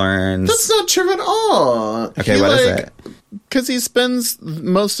that he learns. That's not true at all. Okay, what is it? Because he spends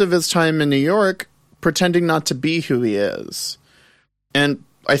most of his time in New York pretending not to be who he is. And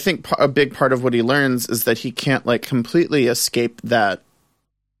I think a big part of what he learns is that he can't, like, completely escape that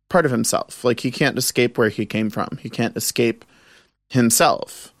part of himself. Like, he can't escape where he came from. He can't escape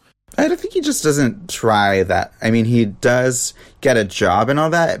himself. I don't think he just doesn't try that. I mean, he does get a job and all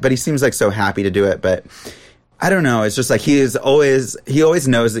that, but he seems like so happy to do it. But I don't know. It's just like he always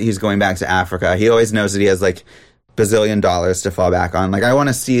knows that he's going back to Africa. He always knows that he has like bazillion dollars to fall back on. Like, I want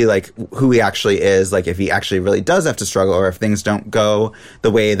to see like who he actually is, like if he actually really does have to struggle, or if things don't go the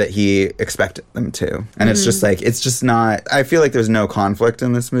way that he expected them to. And it's just like, it's just not, I feel like there's no conflict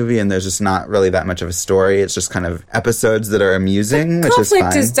in this movie, and there's just not really that much of a story. It's just kind of episodes that are amusing, which is fine.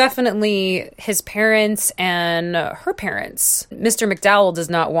 conflict is definitely his parents and her parents. Mr. McDowell does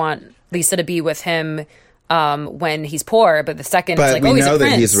not want Lisa to be with him when he's poor, but the second But it's like, we oh, he's know a that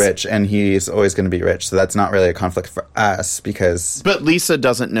prince. he's rich, and he's always going to be rich, so that's not really a conflict for us, because But Lisa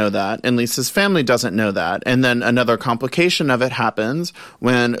doesn't know that, and Lisa's family doesn't know that. And then another complication of it happens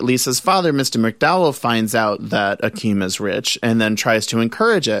when Lisa's father, Mr. McDowell, finds out that Akeem is rich and then tries to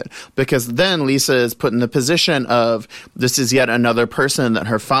encourage it, because then Lisa is put in the position of this is yet another person that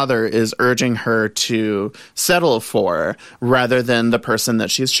her father is urging her to settle for rather than the person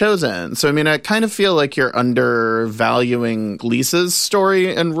that she's chosen. So, I mean, I kind of feel like you're undervaluing Lisa's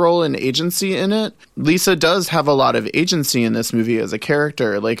story and role and agency in it. Lisa does have a lot of agency in this movie as a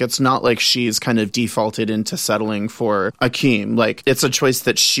character. Like, it's not like she's kind of defaulted into settling for Akeem. Like, it's a choice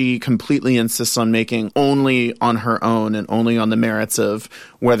that she completely insists on making only on her own and only on the merits of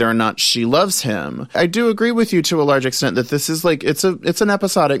whether or not she loves him. I do agree with you to a large extent that this is like, it's an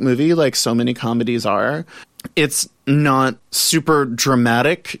episodic movie like so many comedies are. It's not super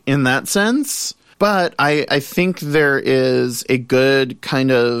dramatic in that sense. But I think there is a good kind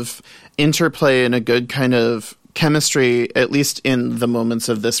of interplay and a good kind of chemistry, at least in the moments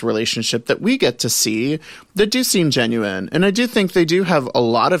of this relationship that we get to see, that do seem genuine. And I do think they do have a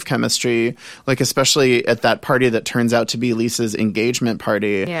lot of chemistry, like especially at that party that turns out to be Lisa's engagement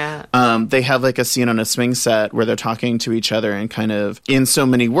party. Yeah. They have like a scene on a swing set where they're talking to each other and kind of in so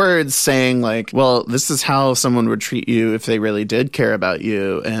many words saying like, well, this is how someone would treat you if they really did care about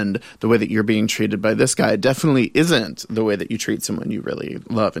you. And the way that you're being treated by this guy definitely isn't the way that you treat someone you really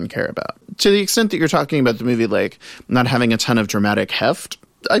love and care about. To the extent that you're talking about the movie, like not having a ton of dramatic heft,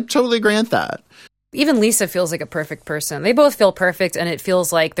 I totally grant that. Even Lisa feels like a perfect person. They both feel perfect, and it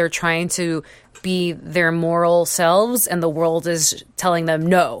feels like they're trying to be their moral selves, and the world is telling them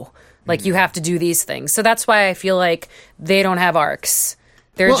no. Like, you have to do these things. So that's why I feel like they don't have arcs.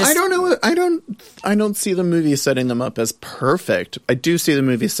 They're Well, just... I don't know. I don't see the movie setting them up as perfect. I do see the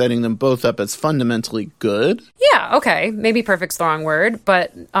movie setting them both up as fundamentally good. Yeah, okay. Maybe perfect's the wrong word,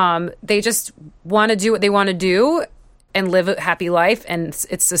 but they just want to do what they want to do and live a happy life, and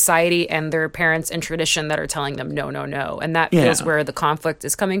it's society and their parents and tradition that are telling them no, no, no. And that feels Yeah. where the conflict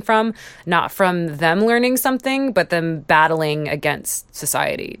is coming from, not from them learning something, but them battling against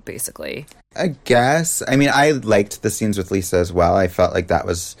society, basically. I guess. I mean, I liked the scenes with Lisa as well. I felt like that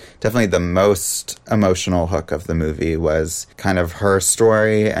was definitely the most emotional hook of the movie, was kind of her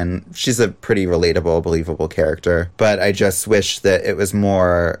story, and she's a pretty relatable, believable character. But I just wish that it was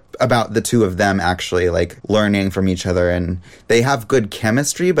more about the two of them actually like learning from each other, and they have good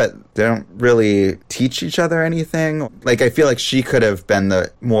chemistry, but they don't really teach each other anything. Like, I feel like she could have been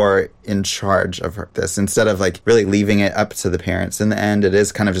the more in charge of this instead of like really leaving it up to the parents. In the end, it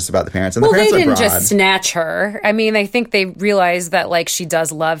is kind of just about the parents, and Well, the they parents didn't are broad. just snatch her. I mean, I think they realized that, like, she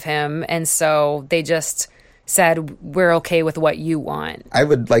does love him, and so they just said, we're okay with what you want. I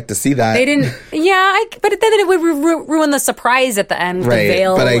would like to see that. They didn't, but then it would ruin the surprise at the end with the Right,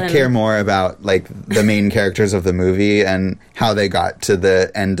 veil. but I and- care more about like the main characters of the movie and how they got to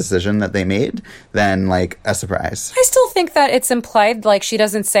the end decision that they made than like a surprise. I still think that it's implied, like, she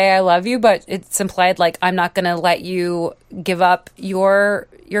doesn't say I love you, but it's implied, like, I'm not going to let you give up your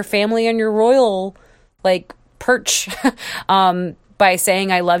family and your royal, like, perch. by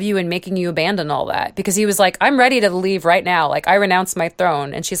saying I love you and making you abandon all that, because he was like, I'm ready to leave right now. Like, I renounce my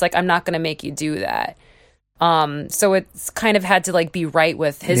throne. And she's like, I'm not going to make you do that. So it's kind of had to like be right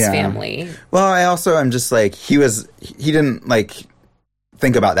with his family. Well, I also am just like, he didn't like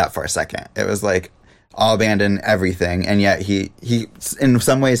think about that for a second. It was like, I'll abandon everything. And yet he in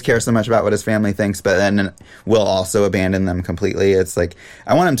some ways cares so much about what his family thinks, but then will also abandon them completely. It's like,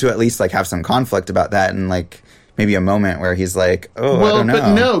 I want him to at least like have some conflict about that, and like maybe a moment where he's like, oh, I don't know.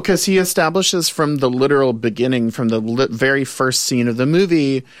 But no, because he establishes from the literal beginning, from the very first scene of the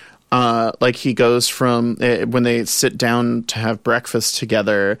movie, like he goes from when they sit down to have breakfast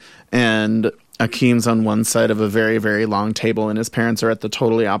together, and Akeem's on one side of a very, very long table and his parents are at the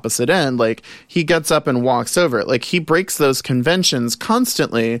totally opposite end. Like, he gets up and walks over. Like, he breaks those conventions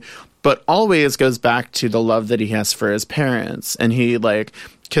constantly, but always goes back to the love that he has for his parents. And he, like,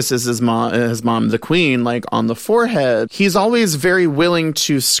 kisses his mom, the queen, like, on the forehead. He's always very willing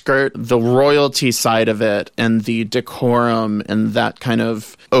to skirt the royalty side of it and the decorum and that kind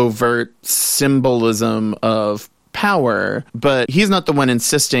of overt symbolism of power, but he's not the one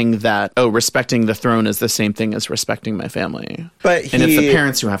insisting that, respecting the throne is the same thing as respecting my family. And it's the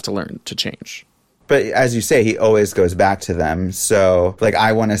parents who have to learn to change. But as you say, he always goes back to them. So, like,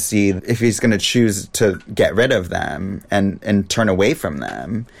 I want to see if he's going to choose to get rid of them and turn away from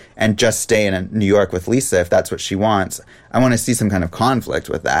them and just stay in New York with Lisa, if that's what she wants. I want to see some kind of conflict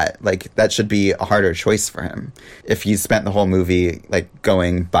with that. Like, that should be a harder choice for him. If he's spent the whole movie, like,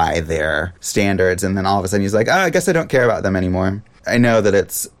 going by their standards, and then all of a sudden he's like, oh, I guess I don't care about them anymore. I know that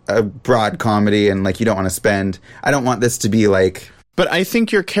it's a broad comedy and, like, you don't want to spend... I don't want this to be, like... But I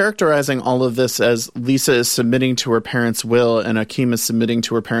think you're characterizing all of this as Lisa is submitting to her parents' will and Akeem is submitting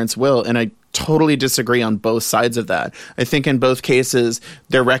to her parents' will, and I totally disagree on both sides of that. I think in both cases,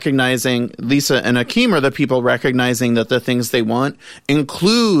 they're recognizing, Lisa and Akeem are the people recognizing that the things they want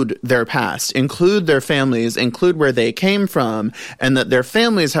include their past, include their families, include where they came from, and that their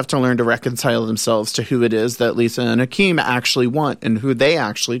families have to learn to reconcile themselves to who it is that Lisa and Akeem actually want and who they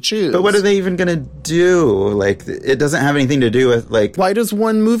actually choose. But what are they even going to do? Like, it doesn't have anything to do with, like... Why does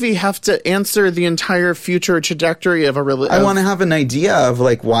one movie have to answer the entire future trajectory of a relationship? I want to have an idea of,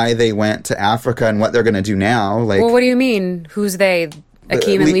 like, why they went to Africa and what they're going to do now. Like, well, what do you mean? Who's they?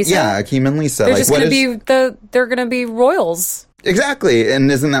 Akeem and Lisa? Yeah, Akeem and Lisa. They're like, just going to be they're going to be royals. Exactly.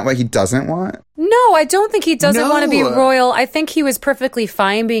 And isn't that what he doesn't want? No, I don't think he doesn't want to be royal. I think he was perfectly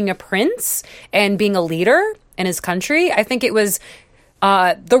fine being a prince and being a leader in his country. I think it was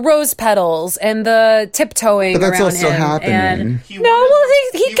the rose petals and the tiptoeing around him. But that's all still happening. And he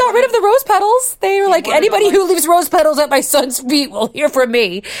got rid of the rose petals. They were like, anybody who leaves rose petals at my son's feet will hear from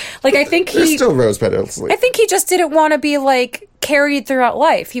me. Like, I think There's still rose petals. I think he just didn't want to be, like, carried throughout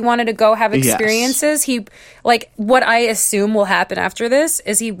life. He wanted to go have experiences. Yes. What I assume will happen after this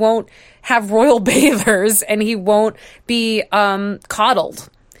is he won't have royal bathers and he won't be coddled.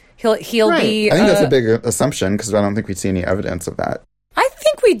 He'll be... I think that's a big assumption because I don't think we see any evidence of that. I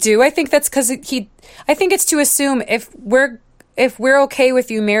think we do. I think that's because I think it's to assume if we're okay with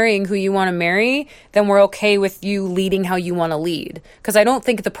you marrying who you want to marry, then we're okay with you leading how you want to lead. Because I don't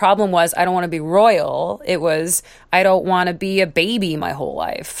think the problem was I don't want to be royal. It was I don't want to be a baby my whole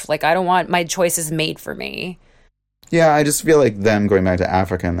life. Like, I don't want my choices made for me. Yeah, I just feel like them going back to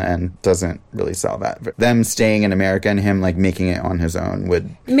Africa in the end doesn't really sell that. Them staying in America and him, like, making it on his own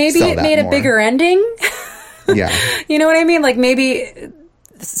would maybe sell it that made more. a bigger ending. Yeah. You know what I mean? Like, maybe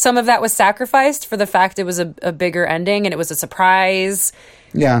some of that was sacrificed for the fact it was a bigger ending and it was a surprise.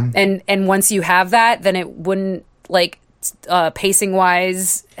 Yeah. And once you have that, then it wouldn't, like, pacing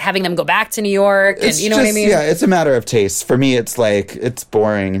wise, having them go back to New York and you know what I mean? Yeah, it's a matter of taste. For me, it's like, it's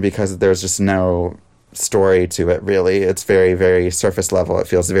boring because there's just no story to it, really. It's very, very surface level. It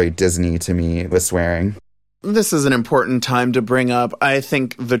feels very Disney to me with swearing. This is an important time to bring up, I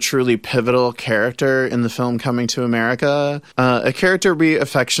think, the truly pivotal character in the film Coming to America, a character we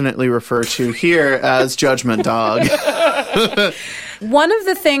affectionately refer to here as Judgment Dog. One of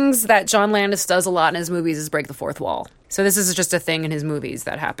the things that John Landis does a lot in his movies is break the fourth wall. So this is just a thing in his movies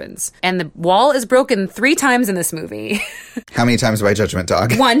that happens. And the wall is broken 3 times in this movie. How many times by Judgment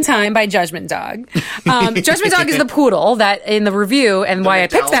Dog? 1 time by Judgment Dog. Judgment Dog is the poodle that in the review, and why I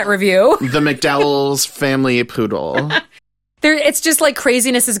picked that review. The McDowell's family poodle. It's just like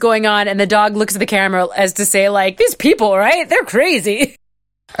craziness is going on, and the dog looks at the camera as to say, like, these people, right? They're crazy.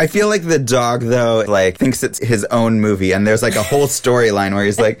 I feel like the dog, though, like, thinks it's his own movie, and there's, like, a whole storyline where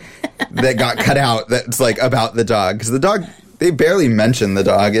he's, like, that got cut out that's, like, about the dog. Because the dog They barely mention the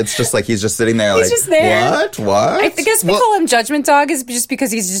dog. It's just like he's just sitting there He's like, just there. What? I guess we call him Judgment Dog is just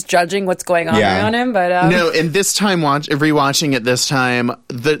because he's just judging what's going on around him. But no, and this time, rewatching it this time,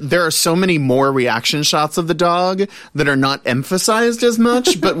 there are so many more reaction shots of the dog that are not emphasized as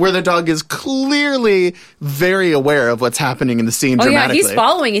much, but where the dog is clearly very aware of what's happening in the scene dramatically. Yeah, he's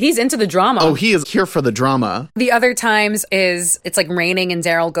following it. He's into the drama. Oh, he is here for the drama. The other times is it's like raining and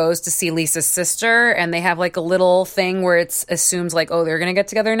Daryl goes to see Lisa's sister and they have like a little thing where it's assumes like, oh, they're going to get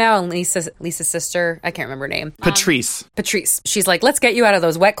together now. And Lisa's sister, I can't remember her name. Patrice. She's like, let's get you out of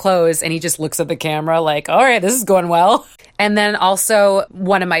those wet clothes. And he just looks at the camera like, all right, this is going well. And then also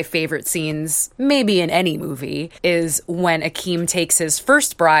one of my favorite scenes, maybe in any movie, is when Akeem takes his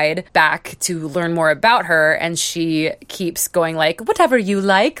first bride back to learn more about her. And she keeps going like, whatever you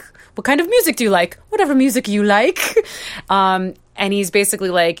like. What kind of music do you like? Whatever music you like. And he's basically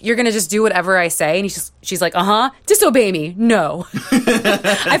like, you're going to just do whatever I say. And she's like, disobey me. No.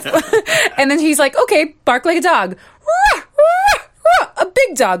 And then he's like, okay, bark like a dog. A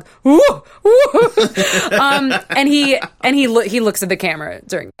big dog. And he looks at the camera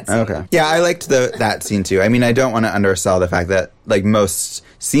during that scene. Okay. Yeah, I liked that scene too. I mean, I don't want to undersell the fact that like most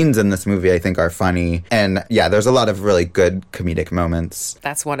scenes in this movie I think are funny. And yeah, there's a lot of really good comedic moments.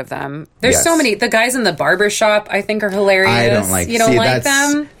 That's one of them. There's so many. The guys in the barber shop I think are hilarious. I don't like. You don't like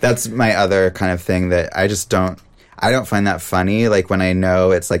them? That's my other kind of thing that I just don't. I don't find that funny. Like when I know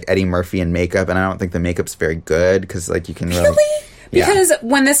it's like Eddie Murphy in makeup, and I don't think the makeup's very good because like you can really. Because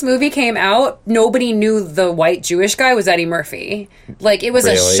when this movie came out, nobody knew the white Jewish guy was Eddie Murphy. Like, it was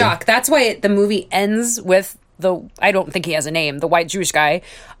a shock. That's why the movie ends with I don't think he has a name, the white Jewish guy,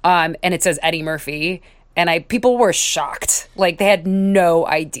 and it says Eddie Murphy. And people were shocked. Like, they had no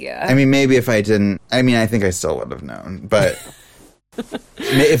idea. I mean, maybe if I didn't, I think I still would have known, but...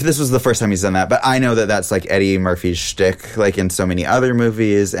 if this was the first time he's done that, but I know that that's like Eddie Murphy's shtick, like in so many other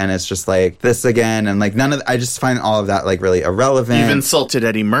movies, and it's just like this again, and like I just find all of that like really irrelevant. You've insulted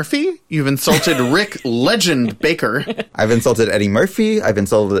Eddie Murphy. You've insulted Rick Legend Baker. I've insulted Eddie Murphy. I've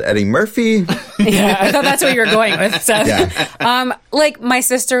insulted Eddie Murphy. Yeah, I thought that's what you were going with, Seth. Yeah. Like my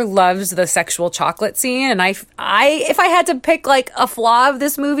sister loves the sexual chocolate scene, and if I had to pick like a flaw of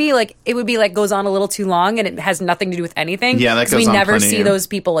this movie, like it would be like goes on a little too long, and it has nothing to do with anything. Yeah, that goes on. Never see those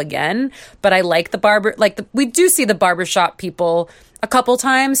people again, but I like the barber. We do see the barbershop people a couple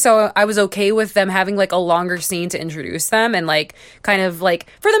times, so I was okay with them having like a longer scene to introduce them and like kind of like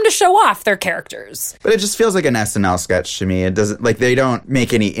for them to show off their characters. But it just feels like an SNL sketch to me. It doesn't like they don't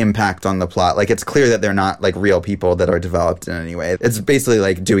make any impact on the plot. Like it's clear that they're not like real people that are developed in any way. It's basically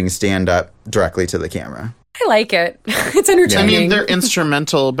like doing stand up directly to the camera. I like it. It's entertaining. I mean, they're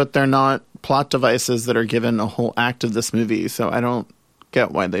instrumental, but they're not plot devices that are given a whole act of this movie, so I don't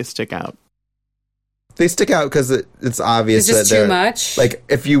get why they stick out. They stick out because it's obvious it's just that they're too much. Like,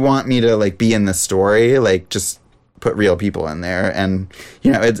 if you want me to like be in the story, like just put real people in there, and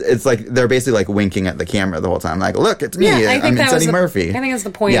you know, it's like they're basically like winking at the camera the whole time, like, look, it's me. Yeah, it's Eddie Murphy. I think that's the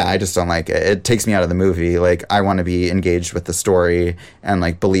point. Yeah, I just don't like it. It takes me out of the movie. Like, I want to be engaged with the story and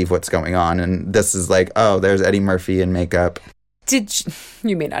like believe what's going on. And this is like, oh, there's Eddie Murphy in makeup.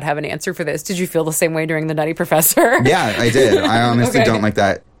 You may not have an answer for this. Did you feel the same way during The Nutty Professor? Yeah, I did. I honestly don't like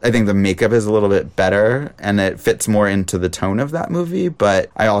that. I think the makeup is a little bit better and it fits more into the tone of that movie,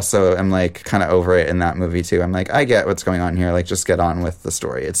 but I also am like kind of over it in that movie too. I'm like, I get what's going on here. Like, just get on with the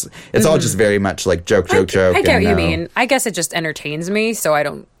story. It's all just very much like joke. I get what you mean. I guess it just entertains me, so I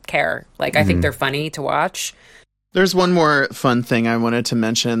don't care. Like, I think they're funny to watch. There's one more fun thing I wanted to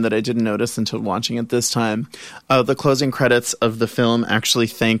mention that I didn't notice until watching it this time. The closing credits of the film actually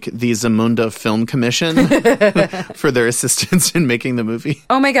thank the Zamunda Film Commission for their assistance in making the movie.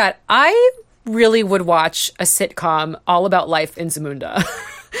 Oh my God. I really would watch a sitcom all about life in Zamunda.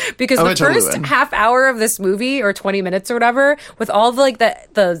 Because the first half hour of this movie, or 20 minutes or whatever, with all the, like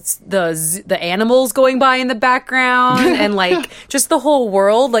the animals going by in the background and like just the whole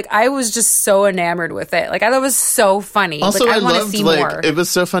world, like I was just so enamored with it. Like I thought it was so funny. Also, like, I want to loved see like more. it was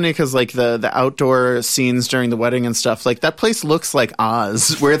so funny because like the outdoor scenes during the wedding and stuff, like that place looks like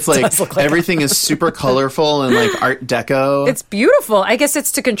Oz, where it's like everything is super colorful and like Art Deco. It's beautiful. I guess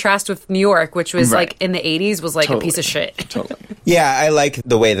it's to contrast with New York, which was like in the 80s was like a piece of shit. Totally. Yeah, I like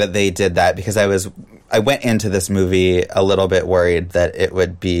the way that they did that because I went into this movie a little bit worried that it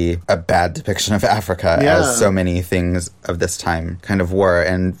would be a bad depiction of Africa, as so many things of this time kind of were,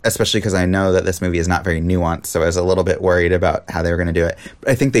 and especially because I know that this movie is not very nuanced, so I was a little bit worried about how they were going to do it. But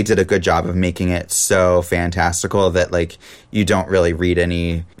I think they did a good job of making it so fantastical that like you don't really read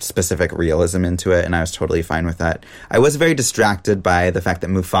any specific realism into it, and I was totally fine with that. I was very distracted by the fact that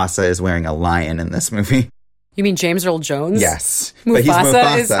Mufasa is wearing a lion in this movie. You mean James Earl Jones? Yes. But he's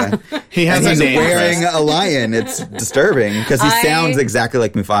Mufasa is- Mufasa. He has and a he's name. wearing a lion. It's disturbing because he sounds exactly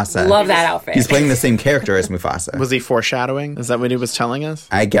like Mufasa. Love that outfit. He's playing the same character as Mufasa. Was he foreshadowing? Is that what he was telling us?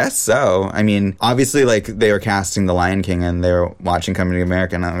 I guess so. I mean, obviously, like, they were casting The Lion King and they were watching Coming to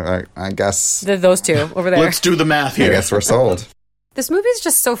America, and I guess Those two over there. Let's do the math I here. guess we're sold. This movie is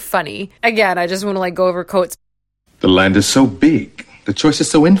just so funny. Again, I just want to like go over quotes. The land is so big. The choice is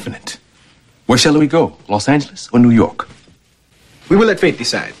so infinite. Where shall we go? Los Angeles or New York? We will let fate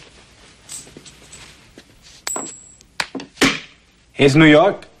decide. Here's New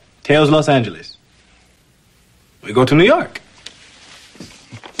York. Tails Los Angeles. We go to New York.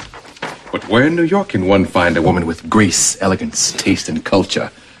 But where in New York can one find a woman with grace, elegance, taste, and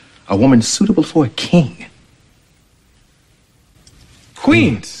culture? A woman suitable for a king?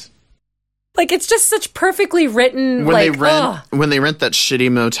 Queens. Like it's just such perfectly written. When like they rent that shitty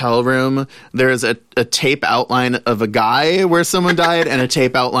motel room, there's a tape outline of a guy where someone died and a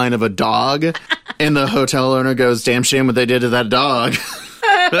tape outline of a dog. And the hotel owner goes, "Damn shame what they did to that dog."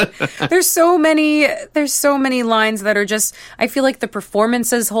 There's so many lines that are just. I feel like the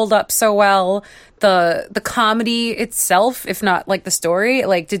performances hold up so well. The comedy itself, if not like the story.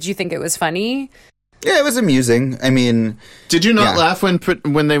 Like, did you think it was funny? Yeah, it was amusing. I mean, Did you not Yeah. laugh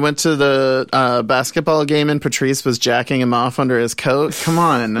when they went to the basketball game and Patrice was jacking him off under his coat? Come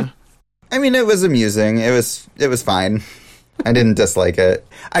on. it was amusing. It was fine. I didn't dislike it.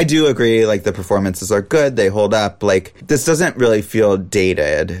 I do agree, like, the performances are good. They hold up. Like, this doesn't really feel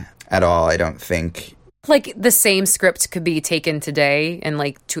dated at all, I don't think. Like the same script could be taken today and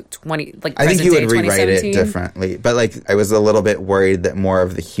like 20 like I think present you day would rewrite it 2017. differently. But, like, I was a little bit worried that more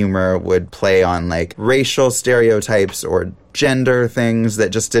of the humor would play on, like, racial stereotypes or gender things that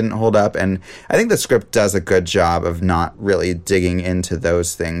just didn't hold up. And I think the script does a good job of not really digging into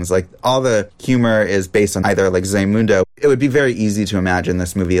those things. Like, all the humor is based on either, like, Zaymundo. It would be very easy to imagine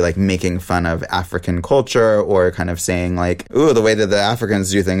this movie, like, making fun of African culture or kind of saying, like, ooh, the way that the Africans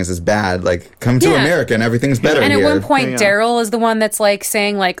do things is bad. Like, come to Yeah. America and everything's better And here. at one point, Yeah. Daryl is the one that's like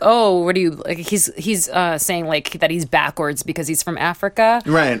saying like, "Oh, what do you like?" He's saying like that he's backwards because he's from Africa,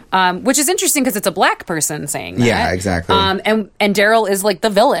 Right. Which is interesting because it's a black person saying that. Yeah, exactly. And Daryl is like the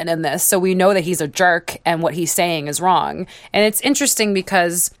villain in this, so we know that he's a jerk and what he's saying is wrong. And it's interesting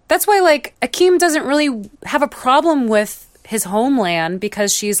because that's why like Akeem doesn't really have a problem with his homeland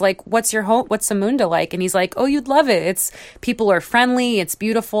because she's like, what's your home? What's Zamunda like? And he's like, oh, you'd love it. It's people are friendly. It's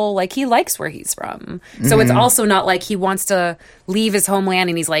beautiful. Like he likes where he's from. So it's also not like he wants to leave his homeland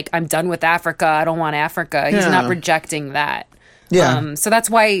and he's like, I'm done with Africa. I don't want Africa. He's Yeah. not rejecting that. Yeah. So that's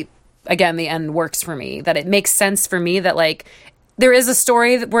why, again, the end works for me, that it makes sense for me that like, there is a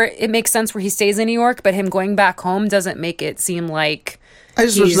story where it makes sense where he stays in New York, but him going back home doesn't make it seem like I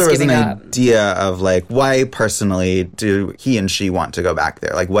just wish he's there was an giving up. idea of, like, why personally do he and she want to go back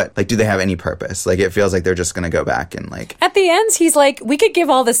there? Like, what, like, do they have any purpose? Like, it feels like they're just going to go back and, like, At the end, he's like, we could give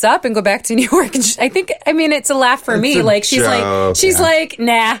all this up and go back to New York. And I mean, it's a laugh for me. a Like, she's joke, like,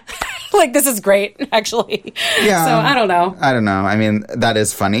 nah, like, this is great, actually. Yeah. So I don't know. I don't know. I mean, that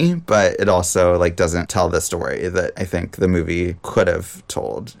is funny, but it also, like, doesn't tell the story that I think the movie could have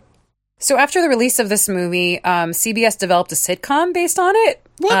told. So after the release of this movie, CBS developed a sitcom based on it.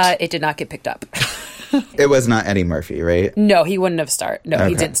 It did not get picked up. It was not Eddie Murphy, right? No, he wouldn't have starred. No, he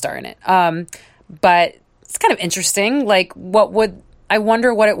Okay. didn't star in it. But it's kind of interesting. Like, I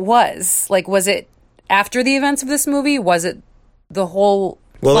wonder what it was. Like, was it after the events of this movie? Was it the whole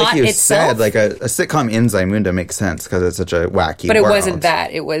Well, plot like you itself? said, like a sitcom in Zaymundo makes sense because it's such a wacky But it world. wasn't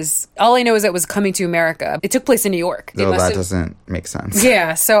that. It was, all I know is it was Coming to America. It took place in New York. It So must that have- doesn't make sense.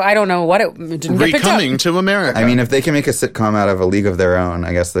 Yeah, so I don't know what it didn't get picked up. Recoming to America. I mean, if they can make a sitcom out of A League of Their Own,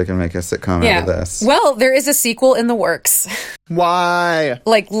 I guess they can make a sitcom out Yeah. of this. Well, there is a sequel in the works. Why?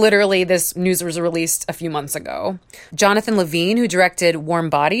 Like, literally, this news was released a few months ago. Jonathan Levine, who directed Warm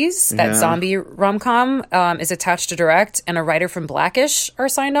Bodies, that zombie rom-com, is attached to direct, and a writer from Blackish are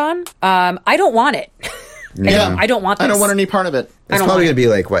signed on. I don't want it. Yeah. I don't want this. I don't want any part of it. It's don't probably want going to be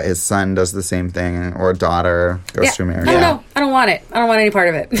like what his son does the same thing, or daughter goes to America. I don't know. I don't want it. I don't want any part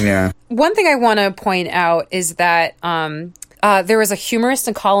of it. Yeah. One thing I want to point out is that there was a humorist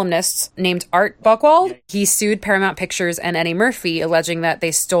and columnist named Art Buchwald. He sued Paramount Pictures and Eddie Murphy, alleging that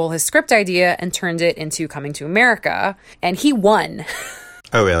they stole his script idea and turned it into Coming to America. And he won.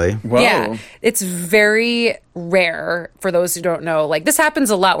 Oh, really? Whoa. Yeah. It's very rare for those who don't know. Like, this happens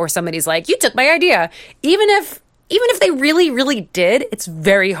a lot where somebody's like, you took my idea. Even if they really, really did, it's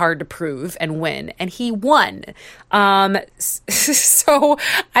very hard to prove and win. And he won. So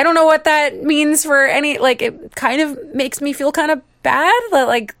I don't know what that means for any, like, it kind of makes me feel kind of bad that,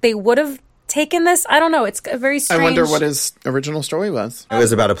 like, they would have taken this. I don't know. It's a very strange. I wonder what his original story was. It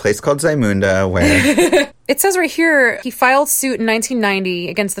was about a place called Zymunda where It says right here, he filed suit in 1990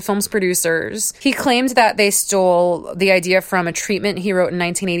 against the film's producers. He claimed that they stole the idea from a treatment he wrote in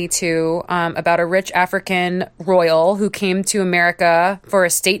 1982 about a rich African royal who came to America for a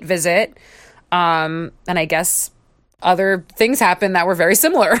state visit. And I guess other things happened that were very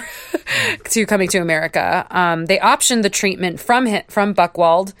similar to coming to America. They optioned the treatment from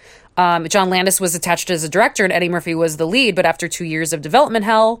Buchwald. John Landis was attached as a director and Eddie Murphy was the lead, but after 2 years of development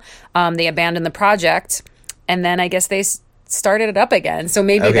hell, they abandoned the project. And then I guess they started it up again. So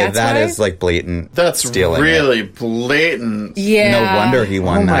maybe that's that why. is like blatant. That's stealing really blatant. Yeah. No wonder he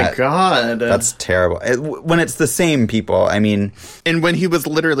won Oh that. my God. That's terrible. When it's the same people, I mean, And when he was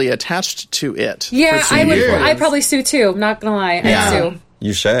literally attached to it. Yeah, for I 2 would. years. I'd probably sue too. I'm not gonna lie. I'd sue.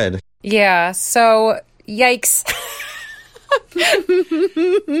 you should. Yeah. So yikes.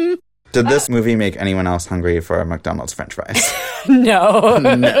 Did this movie make anyone else hungry for McDonald's French fries? No.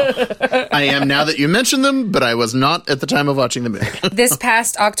 I am now that you mention them, but I was not at the time of watching the movie. This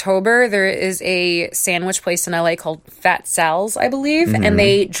past October, there is a sandwich place in LA called Fat Sal's, I believe, and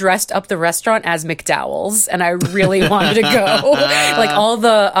they dressed up the restaurant as McDowell's, and I really wanted to go. Like all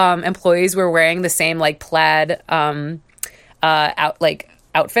the employees were wearing the same like plaid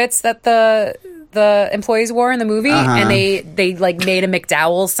outfits that the employees wore in the movie, and they like made a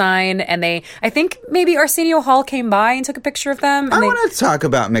McDowell sign, and I think maybe Arsenio Hall came by and took a picture of them. And I want to talk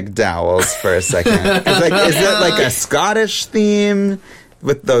about McDowell's for a second. Is that like a Scottish theme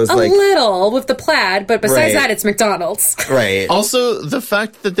with those a like little with the plaid, but besides Right. that, it's McDonald's. right? Also, the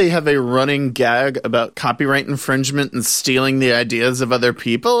fact that they have a running gag about copyright infringement and stealing the ideas of other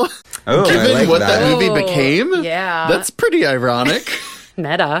people, Oh, I given like what that. that movie Oh, became, yeah. that's pretty ironic.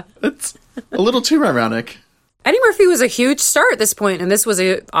 Meta. It's a little too ironic. Eddie Murphy was a huge star at this point, and this was,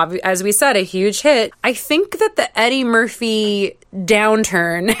 as we said, a huge hit. I think that the Eddie Murphy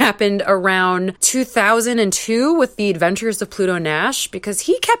downturn happened around 2002 with The Adventures of Pluto Nash, because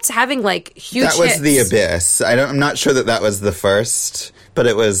he kept having, like, huge That was hits. The Abyss. I'm not sure that was the first, but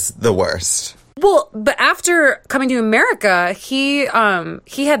it was the worst. Well, but after coming to America, he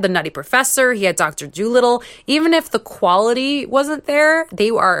had The Nutty Professor, he had Dr. Dolittle. Even if the quality wasn't there, they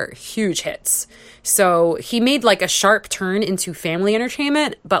are huge hits. So he made like a sharp turn into family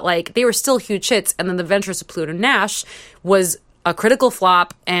entertainment, but like they were still huge hits. And then The Adventures of Pluto Nash was a critical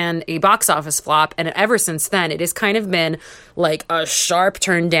flop and a box office flop, and ever since then it has kind of been like a sharp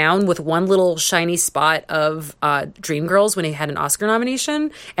turn down with one little shiny spot of Dreamgirls when he had an Oscar nomination,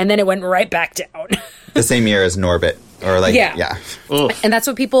 and then it went right back down. The same year as Norbit, or like yeah. And that's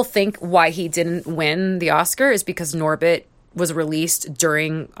what people think why he didn't win the Oscar, is because Norbit was released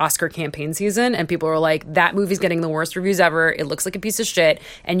during Oscar campaign season, and people were like, that movie's getting the worst reviews ever, it looks like a piece of shit,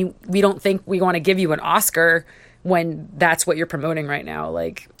 and we don't think we want to give you an Oscar when that's what you're promoting right now.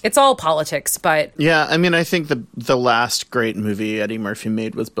 Like, it's all politics, but... Yeah, I mean, I think the last great movie Eddie Murphy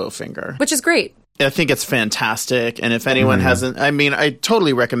made was Bowfinger. Which is great. I think it's fantastic, and if anyone hasn't... I mean, I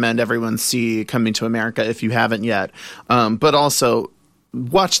totally recommend everyone see Coming to America if you haven't yet. But also,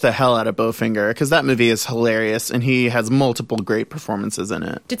 watch the hell out of Bowfinger, because that movie is hilarious, and he has multiple great performances in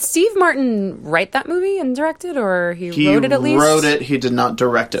it. Did Steve Martin write that movie and direct it, or he wrote it at least? He wrote it, he did not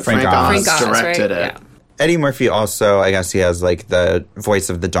direct it. Frank Oz Oz, directed right? it. Yeah. Eddie Murphy also, I guess he has like the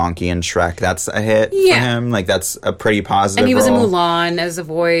voice of the donkey in Shrek. That's a hit for him. Like that's a pretty positive And he was in role. Mulan as a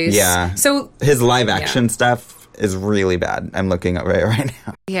voice. Yeah. So his live action stuff is really bad. I'm looking at it right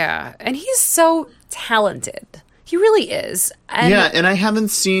now. yeah, and he's so talented. He really is. And Yeah, and I haven't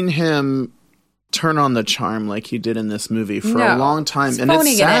seen him turn on the charm like he did in this movie for a No, long time, he's and it's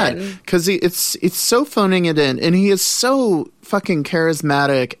phoning it sad in. because it's so phoning it in, and he is so fucking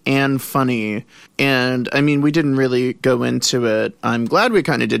charismatic and funny. And I mean, we didn't really go into it. I'm glad we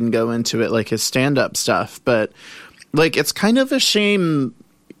kind of didn't go into it, like his stand-up stuff, but like it's kind of a shame.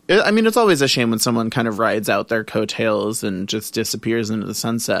 I mean, it's always a shame when someone kind of rides out their coattails and just disappears into the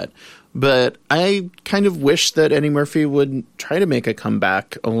sunset. But I kind of wish that Eddie Murphy would try to make a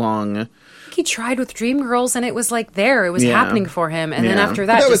comeback along. he tried with Dreamgirls, and it was like there. It was happening for him. And then Yeah. after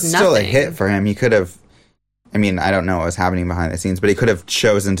that, That was just still nothing. a hit for him. He could have. I mean, I don't know what was happening behind the scenes, but he could have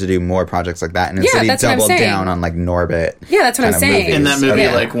chosen to do more projects like that, and instead he that's what I'm doubled saying. down on like Norbit. Yeah, that's what kind I'm of saying. movies. In that movie,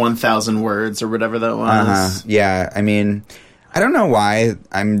 Yeah. like 1,000 words or whatever that was. Yeah, I mean, I don't know why.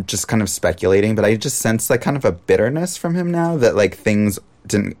 I'm just kind of speculating, but I just sense like kind of a bitterness from him now that like things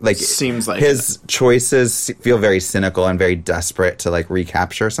didn't like. Seems like his choices feel very cynical and very desperate to like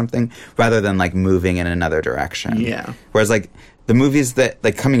recapture something rather than like moving in another direction. Yeah. Whereas like the movies that,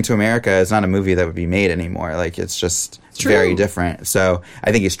 like, Coming to America is not a movie that would be made anymore. Like, it's just very different. So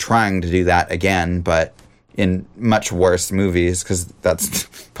I think he's trying to do that again, but in much worse movies, because that's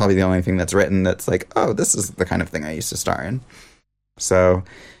probably the only thing that's written that's like, oh, this is the kind of thing I used to star in. So,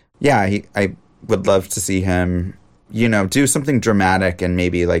 yeah, I would love to see him, you know, do something dramatic and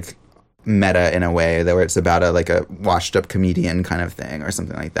maybe, like, meta in a way that where it's about a washed up comedian kind of thing or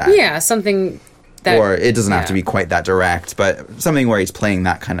something like that. Yeah, something that, or it doesn't have to be quite that direct, but something where he's playing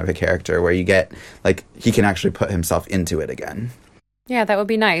that kind of a character where you get, like, he can actually put himself into it again. Yeah, that would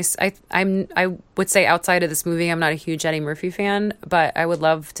be nice. I would say outside of this movie, I'm not a huge Eddie Murphy fan, but I would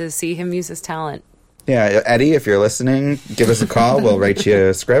love to see him use his talent. Yeah, Eddie, if you're listening, give us a call. We'll write you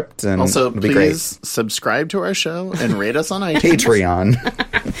a script, and also, it'll be please great. Subscribe to our show and rate us on iTunes. Patreon.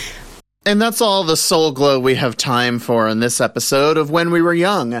 And that's all the soul glow we have time for in this episode of When We Were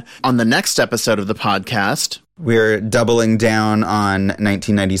Young. On the next episode of the podcast, we're doubling down on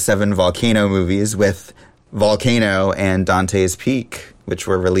 1997 volcano movies with Volcano and Dante's Peak, which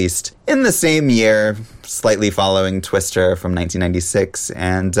were released in the same year, slightly following Twister from 1996.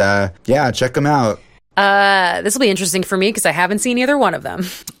 And yeah, check them out. This will be interesting for me because I haven't seen either one of them.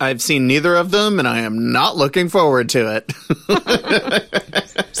 I've seen neither of them, and I am not looking forward to it.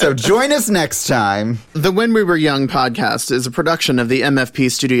 So join us next time. The When We Were Young podcast is a production of the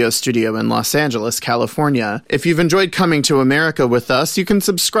MFP Studio in Los Angeles, California. If you've enjoyed coming to America with us, you can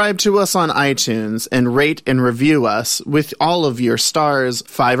subscribe to us on iTunes and rate and review us with all of your stars.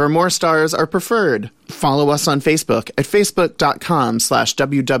 5 or more stars are preferred. Follow us on Facebook at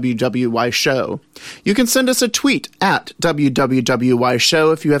facebook.com/WWWY show. You can send us a tweet at WWWY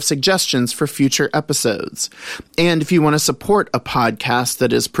show if you have suggestions for future episodes. And if you want to support a podcast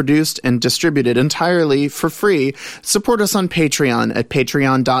that is produced and distributed entirely for free, support us on Patreon at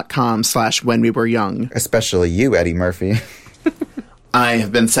patreon.com/whenwewereyoung. Especially you, Eddie Murphy. I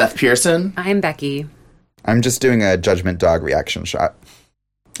have been Seth Pearson. I'm Becky. I'm just doing a Judgment Dog reaction shot.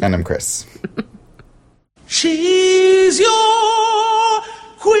 And I'm Chris. She's your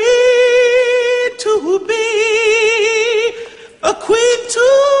queen to be, a queen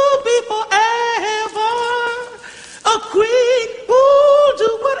to be forever, a queen who'll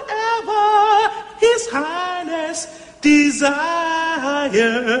do whatever His Highness desires.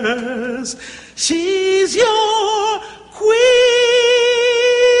 She's your queen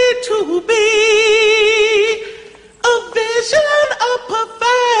to be, a vision of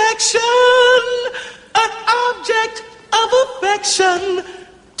perfection, an object of affection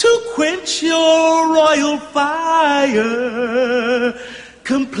to quench your royal fire,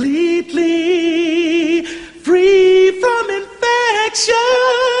 completely free from infection,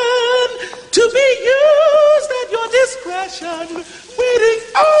 to be used at your discretion, waiting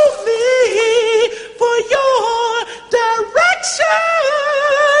only